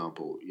Phillips, for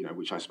example,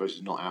 which I suppose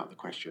is not out of the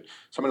question.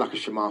 Someone like a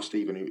Shamar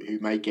Stephen who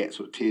may get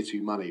sort of tier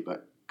 2 money,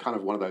 but kind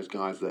of one of those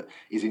guys that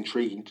is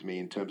intriguing to me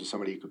in terms of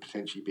somebody who could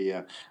potentially be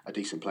a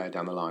decent player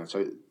down the line.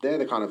 So they're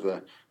the kind of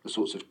the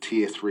sorts of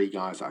tier 3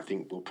 guys that I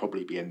think we'll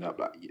probably end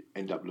up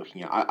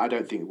looking at. I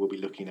don't think we'll be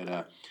looking at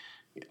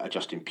a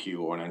Justin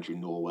Pugh or an Andrew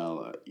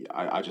Norwell.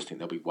 I just think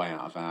they'll be way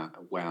out of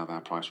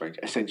our price range,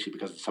 essentially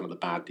because of some of the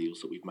bad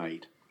deals that we've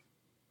made.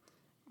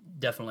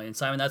 Definitely. And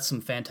Simon, that's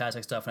some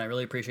fantastic stuff, and I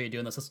really appreciate you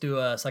doing this. Let's do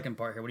a second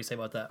part here. What do you say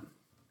about that?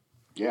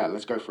 Yeah,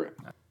 let's go for it.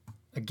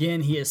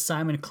 Again, he is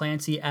Simon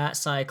Clancy at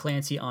Cy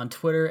Clancy on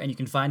Twitter, and you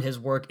can find his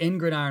work in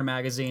Gridiron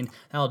Magazine.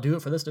 That'll do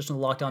it for this edition of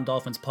the Locked On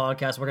Dolphins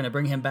podcast. We're going to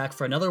bring him back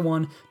for another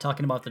one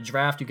talking about the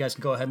draft. You guys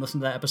can go ahead and listen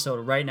to that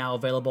episode right now,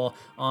 available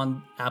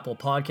on Apple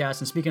Podcasts.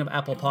 And speaking of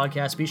Apple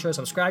Podcasts, be sure to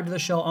subscribe to the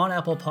show on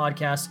Apple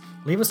Podcasts,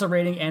 leave us a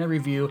rating and a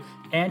review,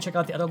 and check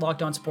out the other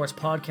Locked On Sports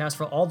podcasts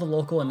for all the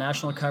local and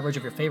national coverage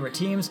of your favorite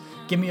teams.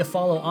 Give me a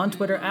follow on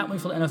Twitter at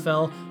Wingfield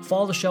NFL.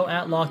 Follow the show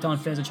at Locked On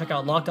Fins, and check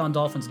out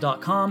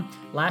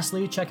LockedOnDolphins.com.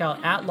 Lastly, check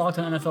out at Locked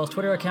On NFL's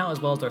Twitter account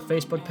as well as their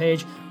Facebook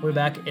page. We'll be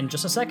back in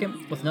just a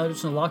second with another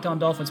edition of the Locked On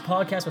Dolphins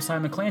podcast with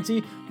Simon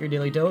Clancy, your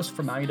daily dose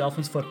for Miami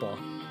Dolphins football.